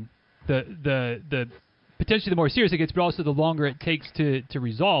something, the potentially the more serious it gets, but also the longer it takes to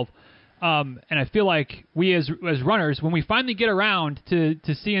resolve. And I feel like we as runners, when we finally get around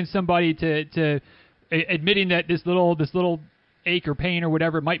to seeing somebody to admitting that this little ache or pain or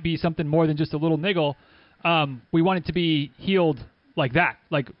whatever might be something more than just a little niggle, we want it to be healed like that,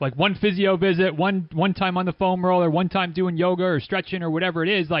 like one physio visit, one time on the foam roller, one time doing yoga or stretching or whatever it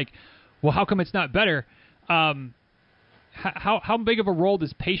is. Like, well, how come it's not better? How big of a role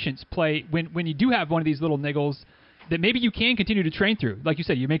does patience play when you do have one of these little niggles that maybe you can continue to train through? Like you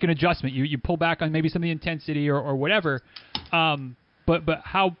said, you make an adjustment, you pull back on maybe some of the intensity or whatever. but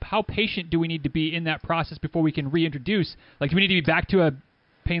how patient do we need to be in that process before we can reintroduce? Like, do we need to be back to a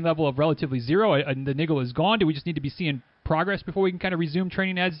pain level of relatively zero and the niggle is gone? Do we just need to be seeing progress before we can kind of resume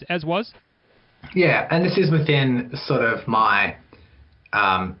training as was? Yeah, and this is within sort of my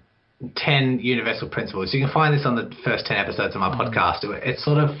 10 universal principles. You can find this on the first 10 episodes of my podcast. It's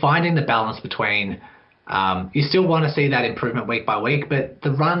sort of finding the balance between you still want to see that improvement week by week, but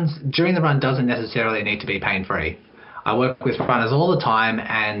during the run doesn't necessarily need to be pain-free. I work with runners all the time,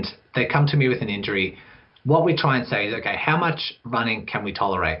 and they come to me with an injury. What we try and say is, okay, how much running can we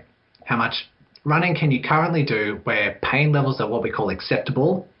tolerate? How much running can you currently do where pain levels are what we call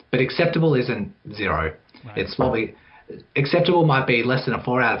acceptable, but acceptable isn't zero. Right. It's acceptable might be less than a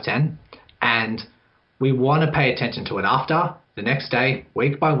 4 out of 10, and we want to pay attention to it after, the next day,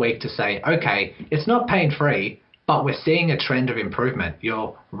 week by week, to say, okay, it's not pain-free, but we're seeing a trend of improvement.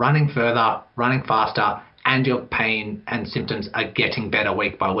 You're running further, running faster, and your pain and symptoms are getting better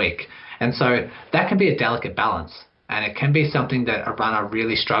week by week. And so that can be a delicate balance, and it can be something that a runner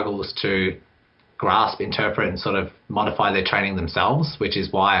really struggles to grasp, interpret, and sort of modify their training themselves, which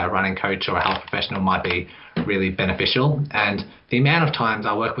is why a running coach or a health professional might be really beneficial. And the amount of times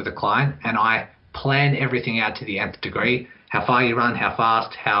I work with a client and I plan everything out to the nth degree, how far you run, how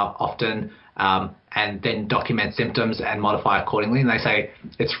fast, how often, and then document symptoms and modify accordingly. And they say,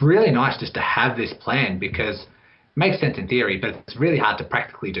 it's really nice just to have this plan, because it makes sense in theory, but it's really hard to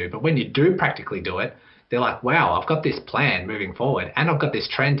practically do. But when you do practically do it, they're like, wow, I've got this plan moving forward, and I've got this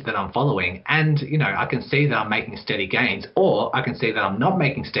trend that I'm following, and I can see that I'm making steady gains, or I can see that I'm not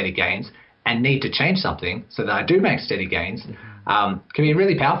making steady gains and need to change something so that I do make steady gains. Can be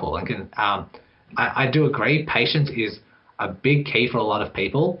really powerful, and can I do agree, patience is a big key for a lot of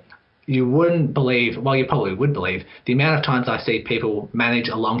people. You wouldn't believe, well, you probably would believe, the amount of times I see people manage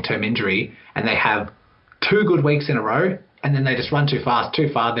a long-term injury and they have 2 good weeks in a row, and then they just run too fast, too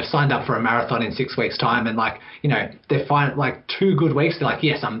far. They've signed up for a marathon in 6 weeks' time, and they find 2 good weeks. They're like,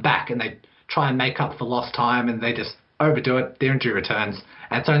 yes, I'm back, and they try and make up for lost time, and they just overdo it. Their injury returns,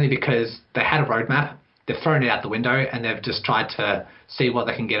 and it's only because they had a roadmap, they've thrown it out the window, and they've just tried to see what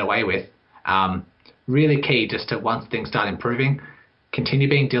they can get away with. Really key, just to, once things start improving, continue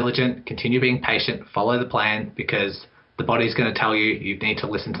being diligent, continue being patient, follow the plan, because the body's going to tell you. You need to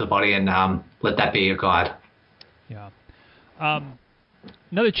listen to the body and let that be your guide. Yeah.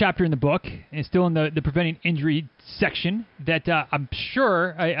 Another chapter in the book, and still in the preventing injury section, that I'm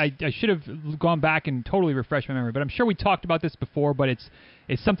sure I should have gone back and totally refreshed my memory, but I'm sure we talked about this before, but it's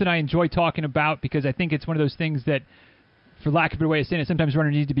something I enjoy talking about, because I think it's one of those things that, for lack of a better way of saying it, sometimes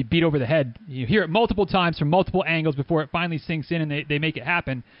runners need to be beat over the head. You hear it multiple times from multiple angles before it finally sinks in and they make it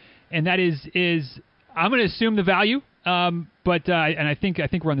happen. And that is I'm going to assume the value, but I think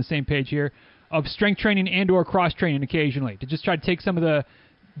we're on the same page here, of strength training and/or cross training occasionally, to just try to take some of the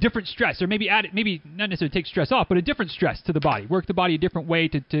different stress, or maybe not necessarily take stress off, but a different stress to the body, work the body a different way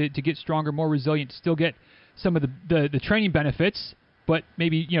to get stronger, more resilient, to still get some of the training benefits, but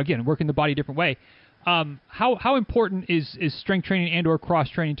maybe, again, working the body a different way. How important is strength training and/or cross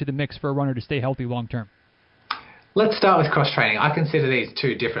training to the mix for a runner to stay healthy long term? Let's start with cross training. I consider these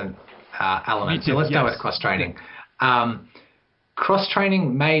 2 different elements. So let's start with cross training. Cross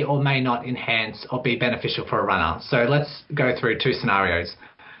training may or may not enhance or be beneficial for a runner. So let's go through 2 scenarios.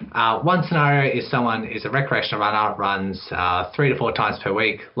 One scenario is someone is a recreational runner, runs 3 to 4 times per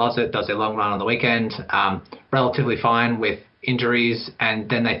week, loves it, does their long run on the weekend, relatively fine with injuries, and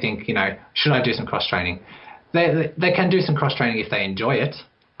then they think, should I do some cross training? They can do some cross training if they enjoy it,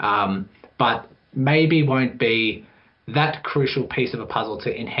 but maybe won't be that crucial piece of a puzzle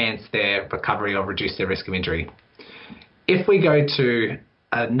to enhance their recovery or reduce their risk of injury. If we go to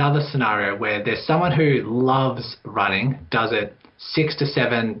another scenario where there's someone who loves running, does it 6 to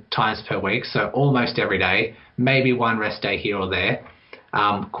 7 times per week, so almost every day, maybe 1 rest day here or there,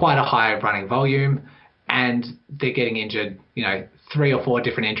 quite a high running volume, and they're getting injured, 3 or 4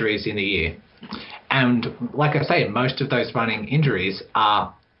 different injuries in a year. And like I say, most of those running injuries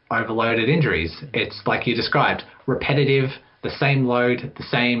are overloaded injuries. It's like you described, repetitive, the same load, the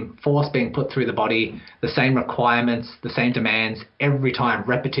same force being put through the body, the same requirements, the same demands, every time,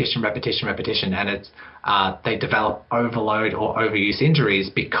 repetition, and it's they develop overload or overuse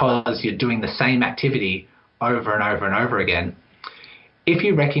injuries because you're doing the same activity over and over and over again. If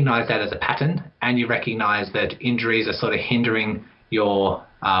you recognize that as a pattern, and you recognize that injuries are sort of hindering your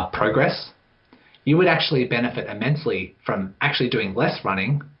progress, you would actually benefit immensely from actually doing less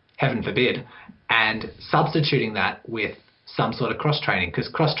running, heaven forbid, and substituting that with some sort of cross training, because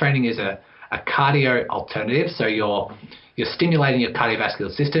cross training is a cardio alternative. So you're stimulating your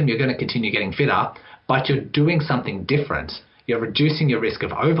cardiovascular system, you're going to continue getting fitter, but you're doing something different. you're reducing your risk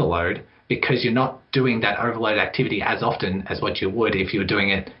of overload because you're not doing that overload activity as often as what you would if you were doing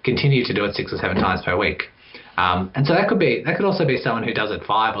it, continue to do it 6 or 7 times per week. And so that could also be someone who does it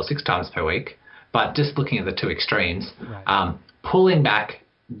 5 or 6 times per week, but just looking at the two extremes, right. Pulling back,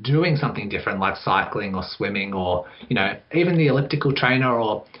 doing something different like cycling or swimming or, even the elliptical trainer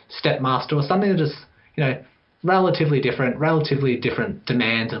or Stepmaster or something that is, relatively different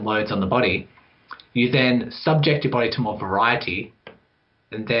demands and loads on the body. You then subject your body to more variety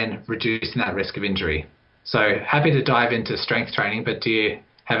and then reducing that risk of injury. So happy to dive into strength training, but do you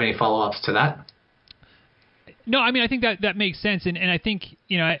have any follow-ups to that? No, I mean, I think that makes sense. And I think,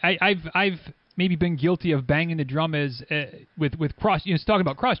 I've maybe been guilty of banging the drum as with cross, talking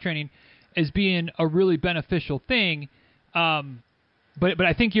about cross training as being a really beneficial thing. But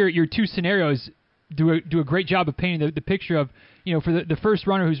I think your two scenarios do a great job of painting the picture of, for the first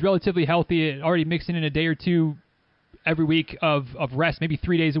runner who's relatively healthy, already mixing in a day or two every week of rest, maybe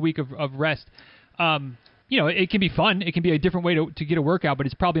 3 days a week of rest. It can be fun. It can be a different way to get a workout, but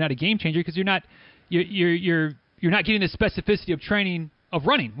it's probably not a game changer because you're not getting the specificity of training of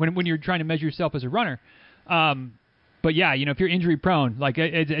running when you're trying to measure yourself as a runner. But yeah, if you're injury prone, like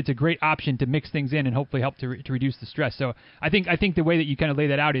it's a great option to mix things in and hopefully help to reduce the stress. So I think the way that you kind of lay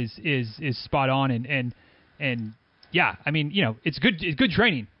that out is spot on and yeah, I mean, it's good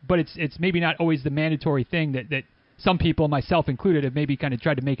training, but it's maybe not always the mandatory thing that some people, myself included, have maybe kind of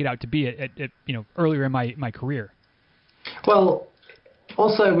tried to make it out to be at earlier in my career. Well,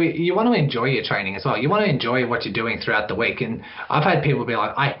 also, you want to enjoy your training as well. You want to enjoy what you're doing throughout the week. And I've had people be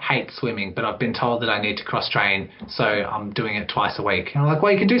like, I hate swimming, but I've been told that I need to cross-train, so I'm doing it twice a week. And I'm like,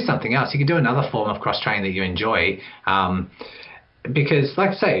 well, you can do something else. You can do another form of cross-training that you enjoy. Because, like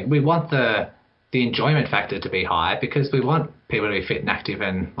I say, we want the enjoyment factor to be high because we want people to be fit and active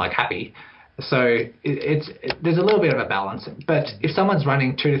and, happy. So there's a little bit of a balance. But if someone's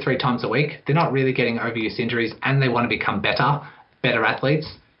running 2 to 3 times a week, they're not really getting overuse injuries and they want to become better athletes,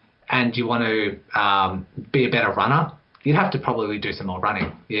 and you want to be a better runner, you'd have to probably do some more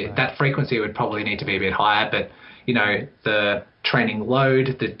running. Yeah, right. That frequency would probably need to be a bit higher, but the training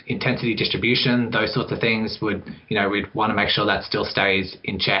load, the intensity distribution, those sorts of things we'd want to make sure that still stays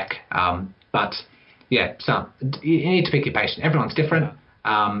in check. But yeah, so you need to pick your patient. Everyone's different.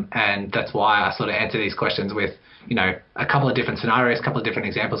 And that's why I sort of answer these questions with, a couple of different scenarios, a couple of different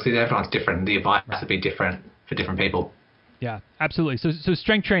examples, because everyone's different. The advice would be different for different people. Yeah, absolutely. So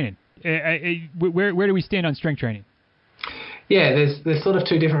strength training, where do we stand on strength training? Yeah, there's sort of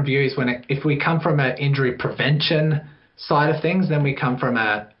two different views. If we come from an injury prevention side of things, then we come from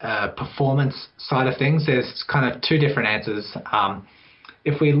a performance side of things. There's kind of two different answers.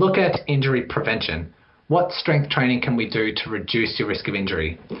 If we look at injury prevention, what strength training can we do to reduce your risk of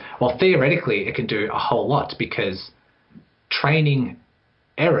injury? Well, theoretically, it can do a whole lot because training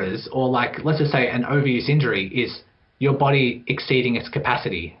errors, or let's just say an overuse injury, is your body exceeding its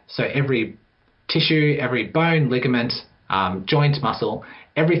capacity. So every tissue, every bone, ligament, joint, muscle,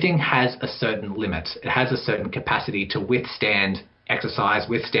 everything has a certain limit. It has a certain capacity to withstand exercise,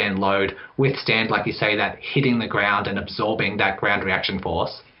 withstand load, withstand, like you say, that hitting the ground and absorbing that ground reaction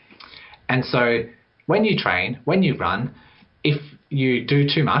force. And so when you train, when you run, if you do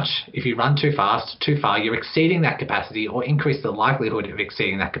too much, if you run too fast, too far, you're exceeding that capacity or increase the likelihood of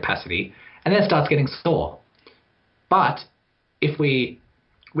exceeding that capacity, and then it starts getting sore. But if we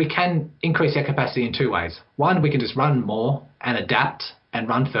can increase our capacity in two ways. One, we can just run more and adapt and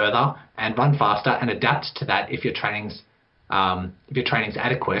run further and run faster and adapt to that if your training's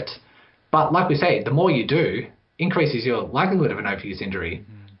adequate. But like we say, the more you do, increases your likelihood of an overuse injury.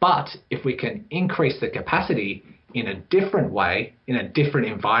 But if we can increase the capacity in a different way, in a different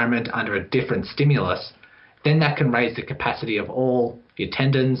environment, under a different stimulus, then that can raise the capacity of all your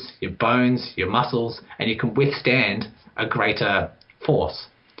tendons, your bones, your muscles, and you can withstand a greater force.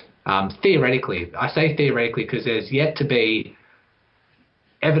 Theoretically, I say theoretically because there's yet to be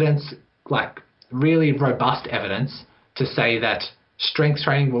evidence, really robust evidence, to say that strength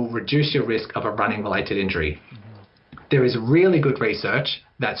training will reduce your risk of a running-related injury. There is really good research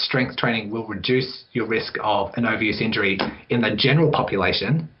that strength training will reduce your risk of an overuse injury in the general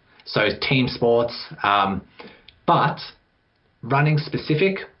population, so team sports, but running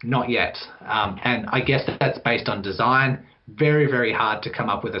specific, not yet. And I guess that's based on design. Very, very hard to come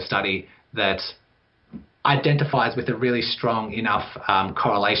up with a study that identifies with a really strong enough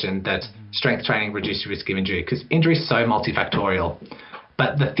correlation that strength training reduces your risk of injury, because injury is so multifactorial.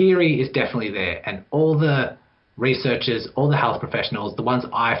 But the theory is definitely there, and all the researchers, all the health professionals, the ones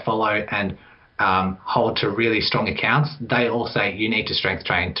I follow and hold to really strong accounts, they all say you need to strength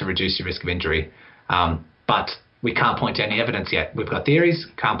train to reduce your risk of injury. But we can't point to any evidence yet. We've got theories,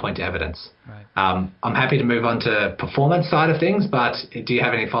 can't point to evidence. Right. I'm happy to move on to performance side of things, but do you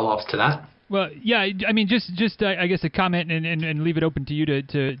have any follow-ups to that? Well, yeah, I mean, just I guess a comment and leave it open to you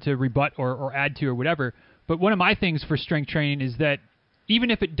to rebut or add to or whatever. But one of my things for strength training is that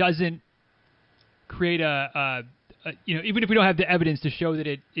even if it doesn't create even if we don't have the evidence to show that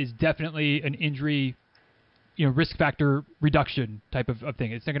it is definitely an injury, risk factor reduction type of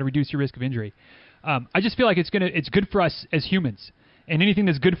thing, it's not going to reduce your risk of injury. I just feel like it's good for us as humans, and anything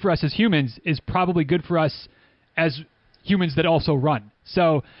that's good for us as humans is probably good for us as humans that also run.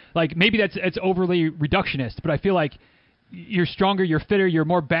 So, like, maybe it's overly reductionist, but I feel like you're stronger, you're fitter, you're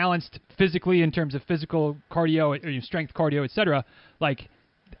more balanced physically in terms of physical cardio, or your strength cardio, etc. Like,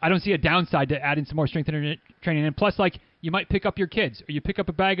 I don't see a downside to adding some more strength training. And plus, like, you might pick up your kids, or you pick up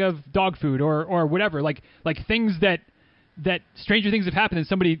a bag of dog food, or whatever. Like things that stranger things have happened than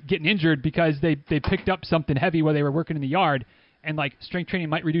somebody getting injured because they picked up something heavy while they were working in the yard. And like strength training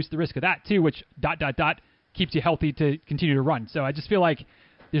might reduce the risk of that too, which ... keeps you healthy to continue to run. So I just feel like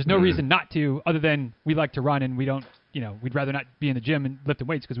there's no reason not to, other than we like to run and we don't, we'd rather not be in the gym and lifting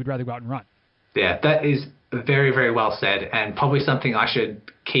weights because we'd rather go out and run. Yeah, that is very, very well said, and probably something I should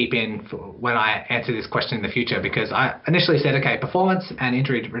keep in for when I answer this question in the future, because I initially said, okay, performance and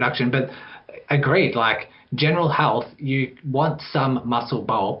injury reduction, but agreed, like general health, you want some muscle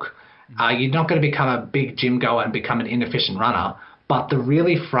bulk. You're not going to become a big gym goer and become an inefficient runner, but the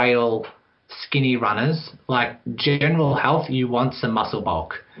really frail, skinny runners, like general health, you want some muscle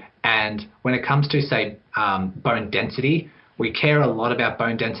bulk. And when it comes to, say, bone density, we care a lot about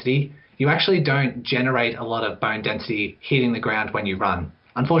bone density. You actually don't generate a lot of bone density hitting the ground when you run.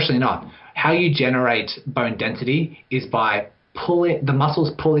 Unfortunately not. How you generate bone density is by pulling the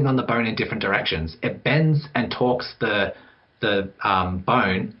muscles pulling on the bone in different directions. It bends and torques the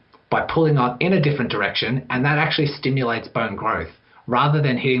bone by pulling on in a different direction, and that actually stimulates bone growth. Rather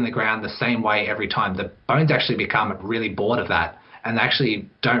than hitting the ground the same way every time, the bones actually become really bored of that and actually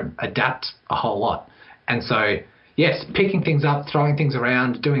don't adapt a whole lot. And so, yes, picking things up, throwing things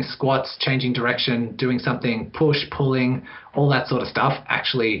around, doing squats, changing direction, doing something, push, pulling, all that sort of stuff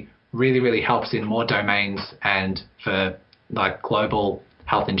actually really, really helps in more domains and for like global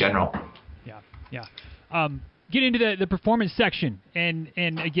health in general. Yeah. Get into the performance section, and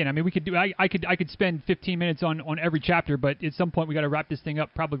again, I mean, we could do. I could spend 15 minutes on every chapter, but at some point we got to wrap this thing up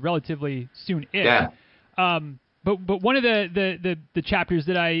probably relatively soon. Yeah. But one of the chapters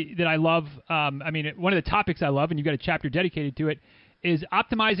that I love, one of the topics I love, and you've got a chapter dedicated to it, is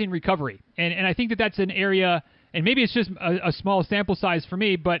optimizing recovery, and I think that's an area, and maybe it's just a small sample size for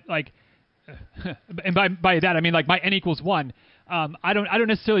me, but like, and by that I mean like my N equals 1. I don't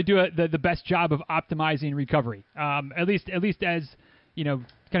necessarily do the best job of optimizing recovery. At least as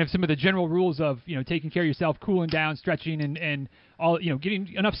kind of some of the general rules of taking care of yourself, cooling down, stretching, and all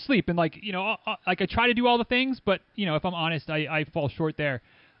getting enough sleep, and like I try to do all the things, but if I'm honest, I fall short there.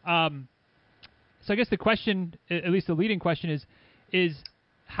 So I guess the question, at least the leading question, is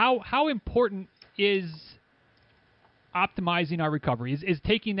how important is optimizing our recovery? Is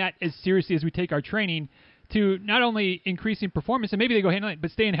taking that as seriously as we take our training to not only increasing performance, and maybe they go hand in hand, but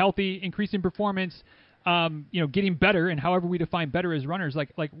staying healthy, increasing performance, getting better, and however we define better as runners,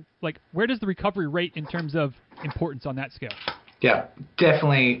 like where does the recovery rate in terms of importance on that scale? Yeah,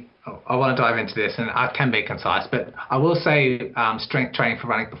 definitely. I want to dive into this, and I can be concise, but I will say strength training for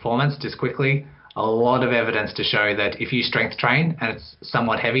running performance, just quickly, a lot of evidence to show that if you strength train, and it's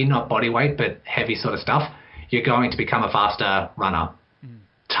somewhat heavy, not body weight, but heavy sort of stuff, you're going to become a faster runner.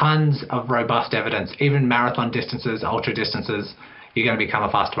 Tons of robust evidence, even marathon distances, ultra distances, you're going to become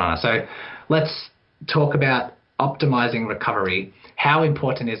a faster runner. So let's talk about optimizing recovery. How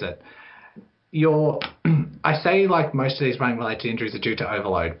important is it? I say like most of these running related injuries are due to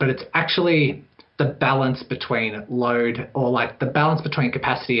overload, but it's actually the balance between load, or like the balance between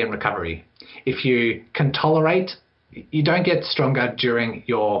capacity and recovery. If you can tolerate, you don't get stronger during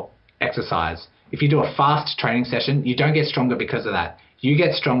your exercise. If you do a fast training session, you don't get stronger because of that. You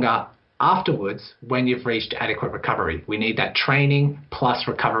get stronger afterwards when you've reached adequate recovery. We need that training plus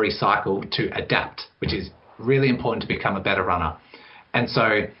recovery cycle to adapt, which is really important to become a better runner. And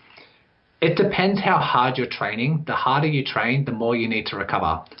so it depends how hard you're training. The harder you train, the more you need to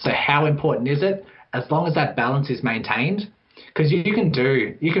recover. So how important is it? As long as that balance is maintained, because you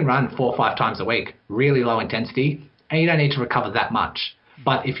can run 4 or 5 times a week, really low intensity, and you don't need to recover that much.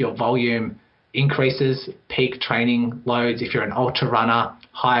 But if your volume increases, peak training loads, if you're an ultra runner,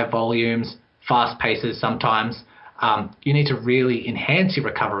 higher volumes, fast paces sometimes, you need to really enhance your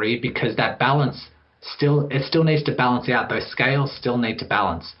recovery, because that balance still needs to balance out. Those scales still need to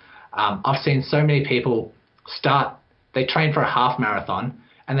balance. I've seen so many people they train for a half marathon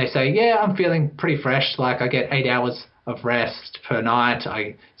and they say, yeah, I'm feeling pretty fresh. Like I get 8 hours of rest per night.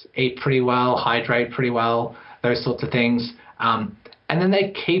 I eat pretty well, hydrate pretty well, those sorts of things. And then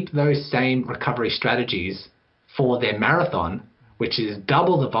they keep those same recovery strategies for their marathon, which is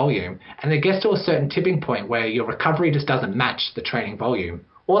double the volume. And it gets to a certain tipping point where your recovery just doesn't match the training volume.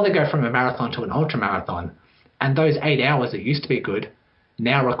 Or they go from a marathon to an ultra marathon. And those 8 hours that used to be good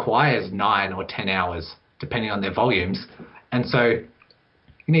now requires 9 or 10 hours, depending on their volumes. And so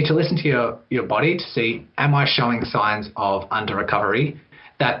you need to listen to your body to see, am I showing signs of under recovery?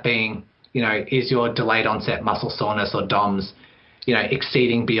 That being, is your delayed onset muscle soreness or DOMS,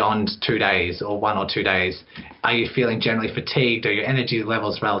 exceeding beyond 2 days or 1 or 2 days? Are you feeling generally fatigued? Are your energy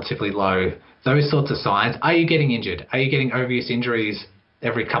levels relatively low? Those sorts of signs. Are you getting injured? Are you getting overuse injuries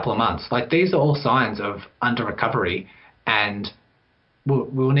every couple of months? Like, these are all signs of under recovery, and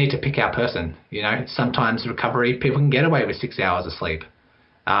we'll need to pick our person. Sometimes recovery, people can get away with 6 hours of sleep.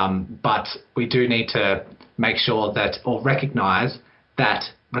 But we do need to make sure that, or recognize that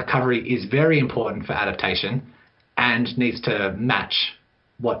recovery is very important for adaptation and needs to match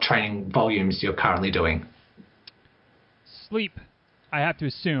what training volumes you're currently doing. Sleep, I have to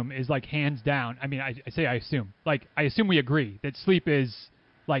assume, is like hands down. I mean, I say I assume. Like, I assume we agree that sleep is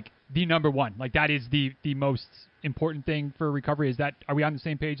like the number one. Like, that is the most important thing for recovery. Are we on the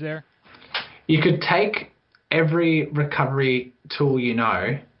same page there? You could take every recovery tool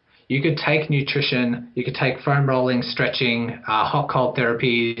you could take nutrition, you could take foam rolling, stretching, hot cold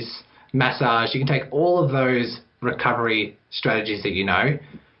therapies, massage. You can take all of those recovery strategies that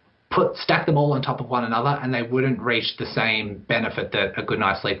stack them all on top of one another, and they wouldn't reach the same benefit that a good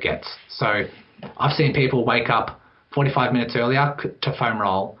night's sleep gets. So I've seen people wake up 45 minutes earlier to foam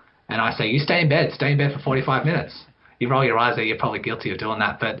roll, and I say, you stay in bed for 45 minutes. You roll your eyes there, you're probably guilty of doing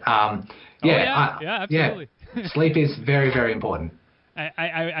that. But absolutely. Sleep is very, very important.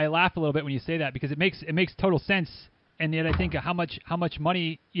 I laugh a little bit when you say that, because it makes total sense, and yet I think how much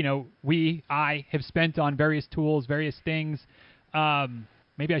money I have spent on various tools, various things.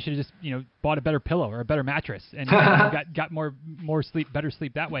 Maybe I should have just bought a better pillow or a better mattress and got more sleep, better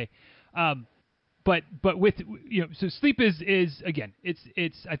sleep that way. But with so sleep is again,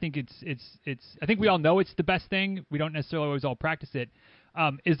 it's I think we all know it's the best thing. We don't necessarily always all practice it.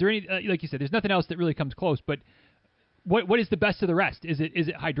 Is there any, like you said, there's nothing else that really comes close, but what is the best of the rest? Is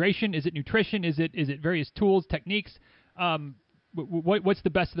it hydration? Is it nutrition? Is it various tools, techniques? What's the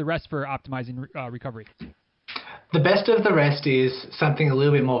best of the rest for optimizing recovery? The best of the rest is something a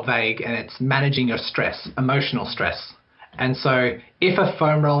little bit more vague, and it's managing your stress, emotional stress. And so if a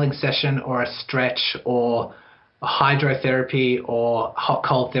foam rolling session or a stretch or a hydrotherapy or hot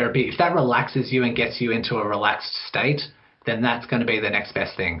cold therapy, if that relaxes you and gets you into a relaxed state, then that's going to be the next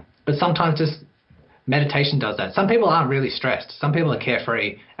best thing. But sometimes just meditation does that. Some people aren't really stressed. Some people are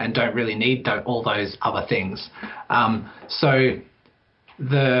carefree and don't really need all those other things. So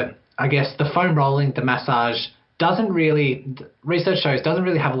the foam rolling, the massage research shows doesn't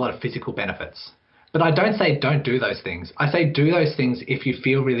really have a lot of physical benefits. But I don't say don't do those things. I say do those things if you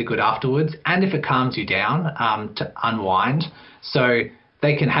feel really good afterwards and if it calms you down to unwind. So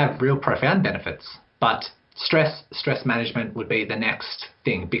they can have real profound benefits. But stress management would be the next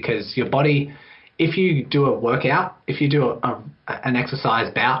thing, because your body, if you do a workout, if you do an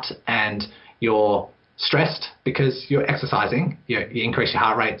exercise bout and you're stressed because you're exercising, you increase your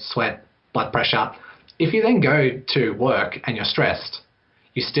heart rate, sweat, blood pressure. If you then go to work and you're stressed,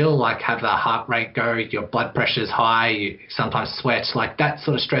 you still have the heart rate go, your blood pressure's high, you sometimes sweat, that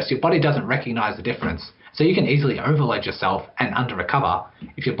sort of stress. Your body doesn't recognize the difference. So you can easily overload yourself and under recover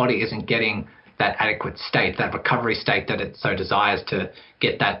if your body isn't getting that adequate state, that recovery state that it so desires to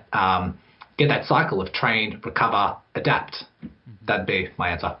get that cycle of train, recover, adapt. That'd be my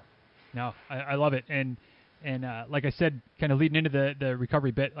answer. No, I love it. And like I said, kind of leading into the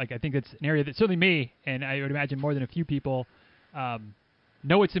recovery bit, I think it's an area that certainly me, and I would imagine more than a few people,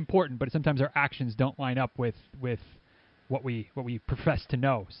 know it's important, but sometimes our actions don't line up with what we profess to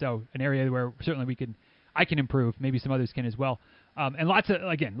know. So an area where certainly I can improve, maybe some others can as well. And lots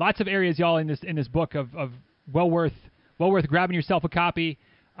of areas, y'all, in this book of well worth grabbing yourself a copy.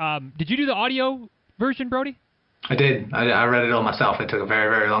 Did you do the audio version, Brody? I did. I read it all myself. It took a very,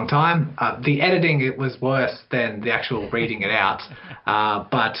 very long time. The editing, it was worse than the actual reading it out.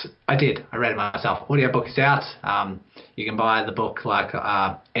 But I did. I read it myself. Audiobook is out. You can buy the book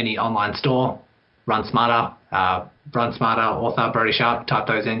any online store. Run Smarter, author Brody Sharp. Type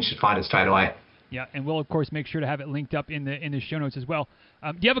those in. You should find it straight away. Yeah, and we'll of course make sure to have it linked up in the show notes as well.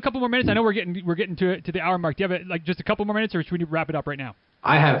 Do you have a couple more minutes? I know we're getting to the hour mark. Do you have just a couple more minutes, or should we wrap it up right now?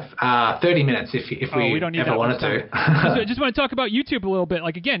 I have 30 minutes if we don't need ever wanted to. Just want to talk about YouTube a little bit.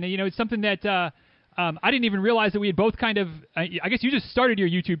 Like again, it's something that I didn't even realize that we had both kind of. I guess you just started your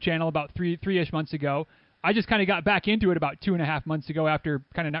YouTube channel about three-ish months ago. I just kind of got back into it about 2.5 months ago after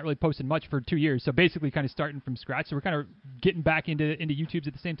kind of not really posting much for 2 years. So basically kind of starting from scratch. So we're kind of getting back into YouTube's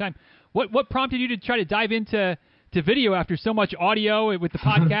at the same time. What prompted you to try to dive into video after so much audio with the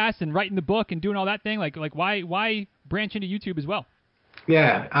podcast and writing the book and doing all that thing? Like why branch into YouTube as well?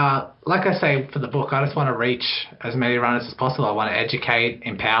 Yeah, like I say for the book, I just want to reach as many runners as possible. I want to educate,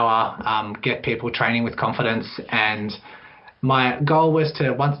 empower, get people training with confidence. And my goal was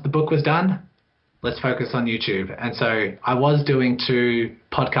to, once the book was done, let's focus on YouTube. And so I was doing 2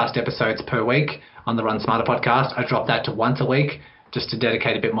 podcast episodes per week on the Run Smarter podcast. I dropped that to once a week just to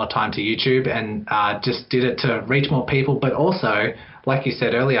dedicate a bit more time to YouTube, and just did it to reach more people, but also, like you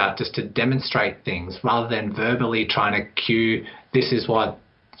said earlier, just to demonstrate things rather than verbally trying to cue, this is what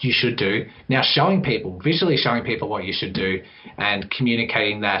you should do. Now visually showing people what you should do and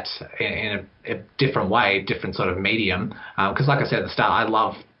communicating that in a different way, different sort of medium. Because like I said at the start, I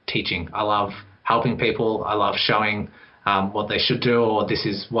love teaching. I love helping people. I love showing what they should do, or this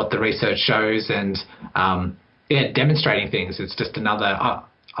is what the research shows, and demonstrating things. It's just another.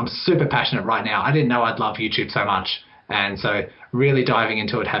 I'm super passionate right now. I didn't know I'd love YouTube so much, and so really diving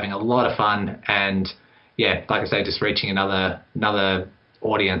into it, having a lot of fun, and like I say, just reaching another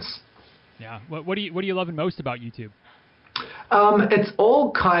audience. Yeah. What are you loving most about YouTube? It's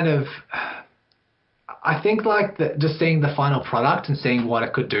all kind of. I think like just seeing the final product and seeing what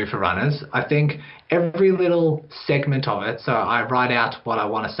it could do for runners. I think every little segment of it. So I write out what I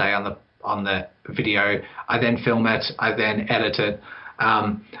want to say on the video. I then film it. I then edit it.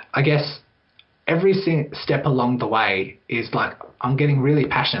 I guess every step along the way is like, I'm getting really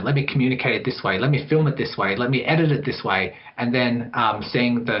passionate. Let me communicate it this way. Let me film it this way. Let me edit it this way. And then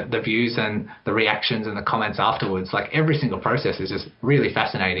seeing the views and the reactions and the comments afterwards, like every single process is just really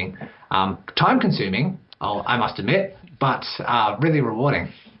fascinating. Time consuming, I must admit, but really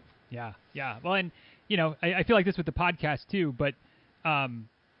rewarding. Yeah. Well, and, I feel like this with the podcast too, but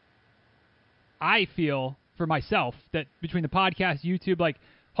I feel for myself that between the podcast, YouTube, like,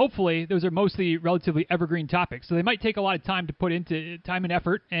 hopefully those are mostly relatively evergreen topics. So they might take a lot of time to put into time and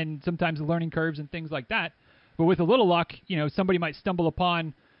effort, and sometimes learning curves and things like that. But with a little luck, somebody might stumble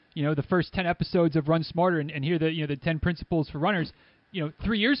upon, the first 10 episodes of Run Smarter and hear the 10 principles for runners,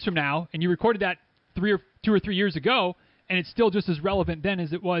 3 years from now, and you recorded that 2 or 3 years ago, and it's still just as relevant then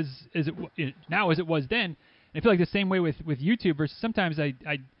as it was now as it was then. And I feel like the same way with YouTube. Versus sometimes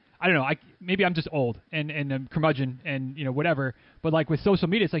I don't know. Maybe I'm just old and I'm curmudgeon and whatever. But like with social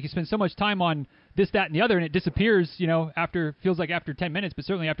media, it's like you spend so much time on this, that, and the other, and it disappears. Feels like after 10 minutes, but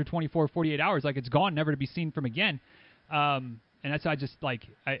certainly after 24, 48 hours, like it's gone, never to be seen from again. And that's why I just like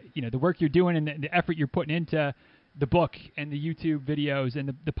the work you're doing and the effort you're putting into the book and the YouTube videos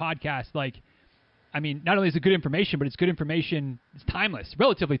and the podcast. Like, I mean, not only is it good information, but it's good information. It's timeless,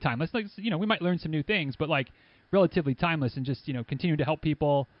 relatively timeless. Like we might learn some new things, but like relatively timeless, and just continue to help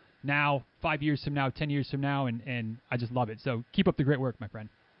people. Now, 5 years from now, 10 years from now, and I just love it. So keep up the great work, my friend.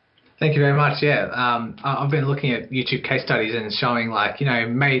 Thank you very much. Yeah, I've been looking at YouTube case studies and showing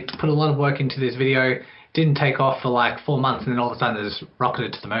mate put a lot of work into this video, didn't take off for like 4 months, and then all of a sudden they just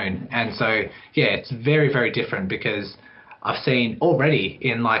rocketed to the moon. And so, it's very, very different, because I've seen already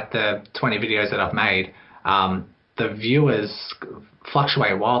in like the 20 videos that I've made, the viewers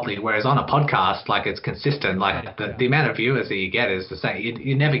fluctuate wildly, whereas on a podcast, like it's consistent. Like the amount of viewers that you get is the same.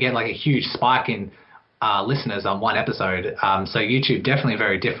 You never get like a huge spike in listeners on one episode. So YouTube definitely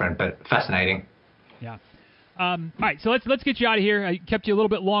very different, but fascinating. Yeah. All right, so let's get you out of here. I kept you a little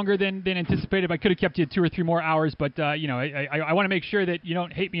bit longer than anticipated. I could have kept you 2 or 3 more hours, but I want to make sure that you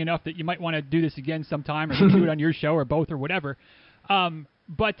don't hate me enough that you might want to do this again sometime, or do it on your show, or both, or whatever.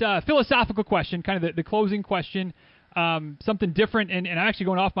 But philosophical question, kind of the closing question, something different, and I'm actually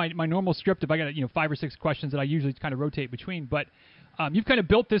going off my normal script. If I got 5 or 6 questions that I usually kind of rotate between, but you've kind of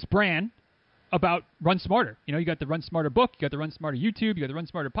built this brand about Run Smarter. You got the Run Smarter book, you got the Run Smarter YouTube, you got the Run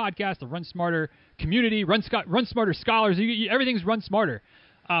Smarter podcast, the Run Smarter community, Run Smarter scholars. Everything's Run Smarter,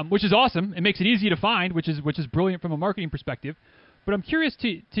 which is awesome. It makes it easy to find, which is brilliant from a marketing perspective. But I'm curious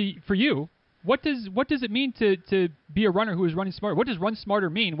for you, what does it mean to be a runner who is running smarter? What does Run Smarter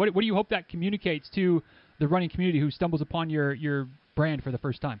mean? What do you hope that communicates to the running community who stumbles upon your brand for the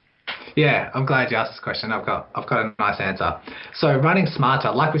first time? Yeah, I'm glad you asked this question. I've got a nice answer. So running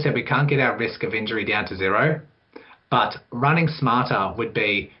smarter, like we said, we can't get our risk of injury down to 0, but running smarter would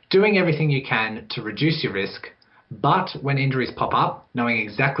be doing everything you can to reduce your risk, but when injuries pop up, knowing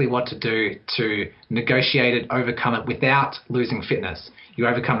exactly what to do to negotiate it, overcome it without losing fitness. You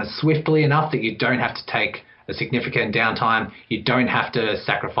overcome it swiftly enough that you don't have to take a significant downtime. You don't have to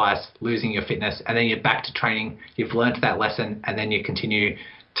sacrifice losing your fitness, and then you're back to training. You've learned that lesson, and then you continue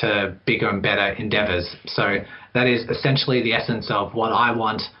to bigger and better endeavors. So that is essentially the essence of what I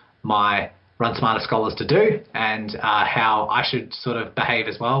want my Run Smarter scholars to do, and how I should sort of behave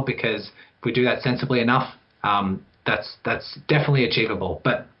as well, because if we do that sensibly enough, that's definitely achievable.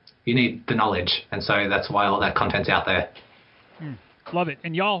 But you need the knowledge, and so that's why all that content's out there. Love it.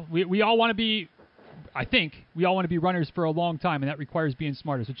 And y'all, we all want to be, I think, we all want to be runners for a long time, and that requires being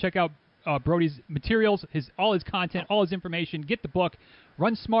smarter. So check out Brody's materials, all his content, all his information. Get the book,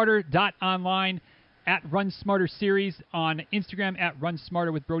 runsmarter.online, at Run Smarter Series on Instagram, at Run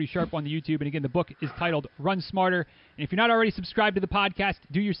Smarter with Brody Sharp on the YouTube. And again, the book is titled Run Smarter. And if you're not already subscribed to the podcast,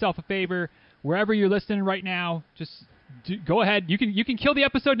 do yourself a favor. Wherever you're listening right now, just go ahead. You can kill the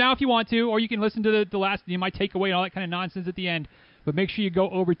episode now if you want to, or you can listen to the last, my takeaway and all that kind of nonsense at the end. But make sure you go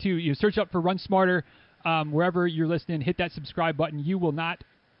over to, search up for Run Smarter wherever you're listening. Hit that subscribe button. You will not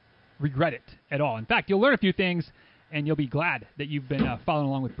regret it at all. In fact, you'll learn a few things, and you'll be glad that you've been following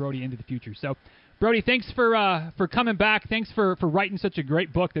along with Brody into the future. So, Brody, thanks for coming back. Thanks for writing such a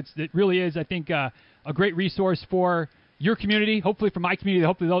great book. That really is, I think, a great resource for your community. Hopefully for my community.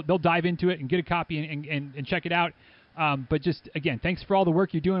 Hopefully they'll dive into it and get a copy and check it out. But just, again, thanks for all the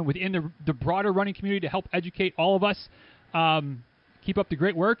work you're doing within the broader running community to help educate all of us. Keep up the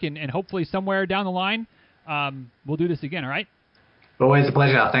great work, and hopefully somewhere down the line we'll do this again, all right? Always a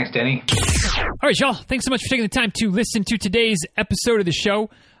pleasure. Thanks, Danny. All right, y'all. Thanks so much for taking the time to listen to today's episode of the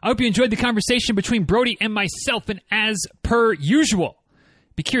show. I hope you enjoyed the conversation between Brody and myself, and as per usual,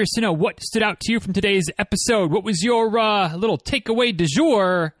 be curious to know what stood out to you from today's episode. What was your little takeaway du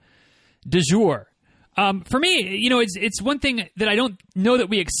jour? For me, it's one thing that I don't know that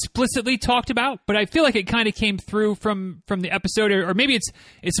we explicitly talked about, but I feel like it kind of came through from the episode, or maybe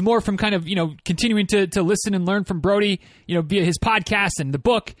it's more from kind of, continuing to listen and learn from Brody, via his podcast and the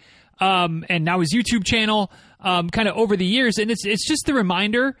book, and now his YouTube channel, kind of over the years. And it's just the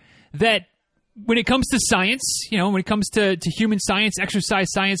reminder that when it comes to science, when it comes to human science, exercise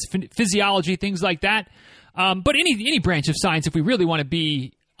science, physiology, things like that, but any branch of science, if we really want to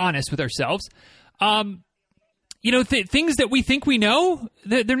be honest with ourselves, things that we think we know,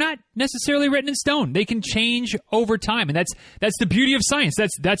 they're not necessarily written in stone. They can change over time, and that's the beauty of science.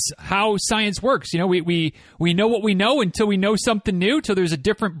 That's how science works. We know what we know until we know something new. Till there's a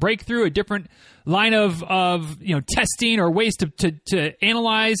different breakthrough, a different line of testing or ways to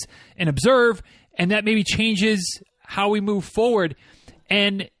analyze and observe, and that maybe changes how we move forward.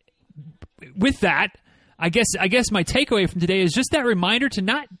 And with that, I guess my takeaway from today is just that reminder to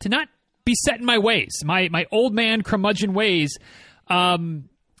not be set in my ways, my old man curmudgeon ways,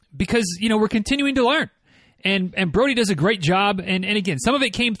 because we're continuing to learn, and Brody does a great job. And again, some of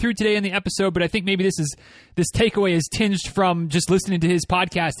it came through today in the episode, but I think maybe this takeaway is tinged from just listening to his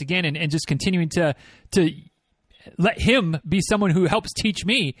podcast again and just continuing to let him be someone who helps teach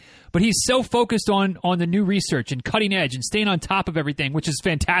me. But he's so focused on the new research and cutting edge and staying on top of everything, which is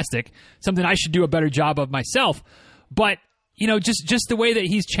fantastic. Something I should do a better job of myself. But just the way that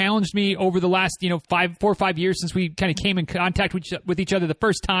he's challenged me over the last 4 or 5 years since we kind of came in contact with each other the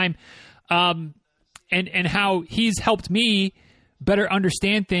first time, and how he's helped me better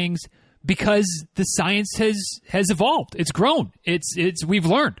understand things because the science has evolved. It's grown. We've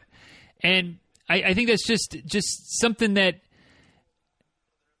learned, and I think that's just something that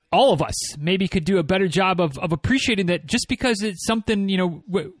all of us maybe could do a better job of appreciating, that just because it's something,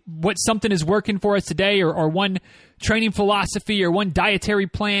 what something is working for us today, or one training philosophy, or one dietary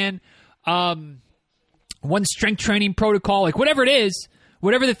plan, one strength training protocol, like whatever it is,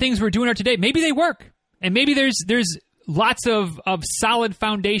 whatever the things we're doing are today, maybe they work. And maybe there's lots of solid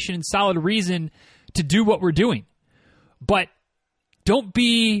foundation and solid reason to do what we're doing. But don't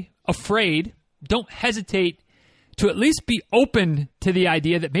be afraid. Don't hesitate to at least be open to the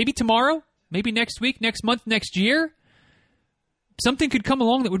idea that maybe tomorrow, maybe next week, next month, next year, something could come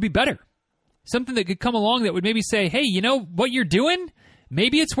along that would be better. Something that could come along that would maybe say, hey, what you're doing,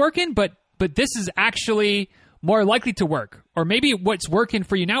 maybe it's working, but this is actually more likely to work. Or maybe what's working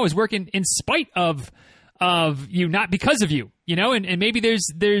for you now is working in spite of you, not because of you, and maybe there's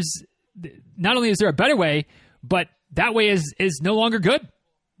not only is there a better way, but that way is no longer good,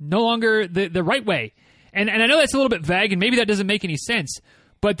 no longer the right way. And I know that's a little bit vague, and maybe that doesn't make any sense,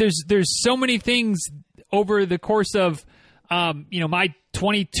 but there's so many things over the course of my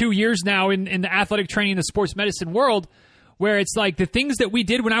 22 years now in the athletic training, the sports medicine world, where it's like the things that we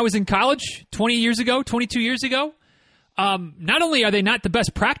did when I was in college 20 years ago, 22 years ago, not only are they not the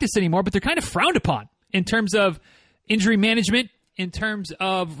best practice anymore, but they're kind of frowned upon in terms of injury management, in terms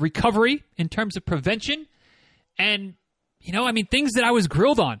of recovery, in terms of prevention. And, things that I was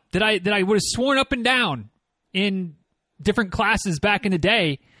grilled on, that I would have sworn up and down in different classes back in the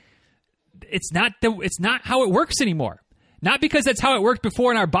day. It's not how it works anymore. Not because that's how it worked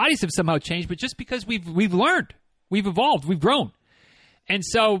before and our bodies have somehow changed, but just because we've learned, we've evolved, we've grown. And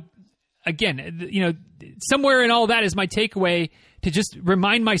so, again, somewhere in all that is my takeaway, to just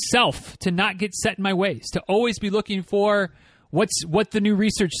remind myself to not get set in my ways, to always be looking for what the new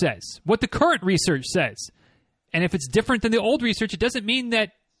research says, what the current research says. And if it's different than the old research, it doesn't mean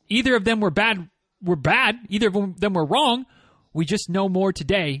that either of them were bad, either of them were wrong. We just know more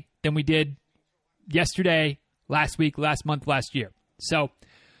today than we did yesterday, last week, last month, last year. So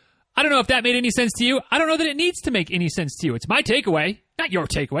I don't know if that made any sense to you. I don't know that it needs to make any sense to you. It's my takeaway, not your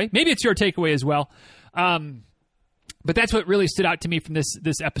takeaway. Maybe it's your takeaway as well. But that's what really stood out to me from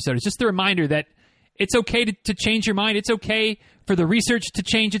this episode. It's just the reminder that it's okay to change your mind. It's okay for the research to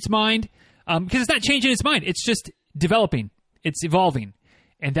change its mind, because it's not changing its mind. It's just developing. It's evolving.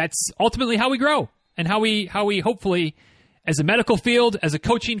 And that's ultimately how we grow, and how we hopefully, as a medical field, as a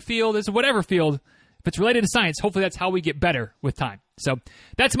coaching field, as a whatever field, if it's related to science, hopefully that's how we get better with time. So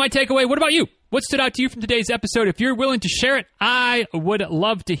that's my takeaway. What about you? What stood out to you from today's episode? If you're willing to share it, I would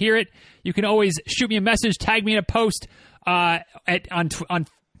love to hear it. You can always shoot me a message, tag me in a post on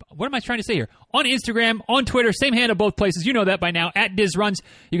what am I trying to say here? On Instagram, on Twitter, same handle both places. You know that by now, @DizRuns.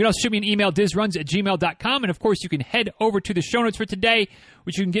 You can also shoot me an email, dizruns@gmail.com. And, of course, you can head over to the show notes for today,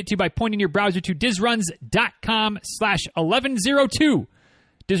 which you can get to by pointing your browser to dizruns.com/1102.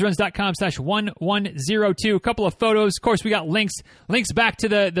 dizruns.com/1102. A couple of photos. Of course, we got links back to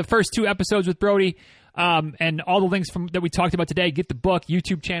the first two episodes with Brody, and all the links that we talked about today. Get the book,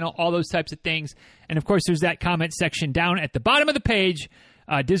 YouTube channel, all those types of things. And, of course, there's that comment section down at the bottom of the page,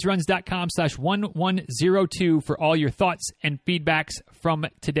 dizruns.com/1102 for all your thoughts and feedbacks from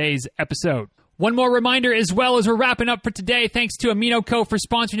today's episode. One more reminder as well as we're wrapping up for today. Thanks to Amino Co. for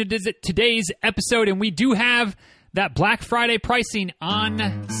sponsoring today's episode. And we do have that Black Friday pricing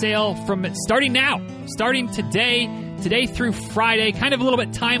on sale starting today through Friday, kind of a little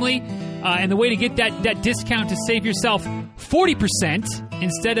bit timely. And the way to get that discount to save yourself 40%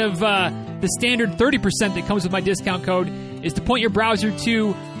 instead of the standard 30% that comes with my discount code is to point your browser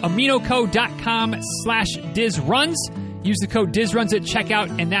to aminoco.com/dizruns. Use the code DizRuns at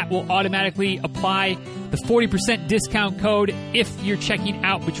checkout, and that will automatically apply the 40% discount code if you're checking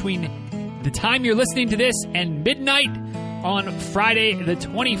out between the time you're listening to this and midnight on Friday, the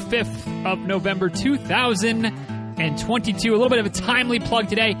 25th of November, 2022. A little bit of a timely plug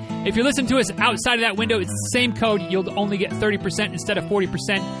today. If you're listening to us outside of that window, it's the same code. You'll only get 30% instead of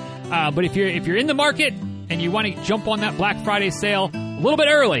 40%. But if you're in the market and you want to jump on that Black Friday sale a little bit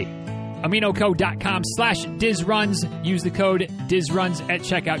early, aminoco.com/dizruns. Use the code DizRuns at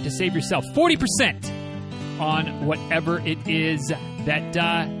checkout to save yourself 40% on whatever it is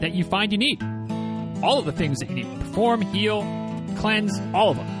that you find you need. All of the things that you need. Perform, heal, cleanse, all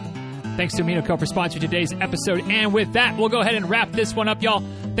of them. Thanks to Amino Co. for sponsoring today's episode. And with that, we'll go ahead and wrap this one up, y'all.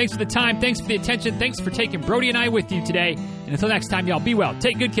 Thanks for the time. Thanks for the attention. Thanks for taking Brody and I with you today. And until next time, y'all, be well.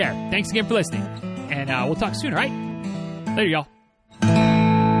 Take good care. Thanks again for listening. And we'll talk soon, all right? Later, y'all.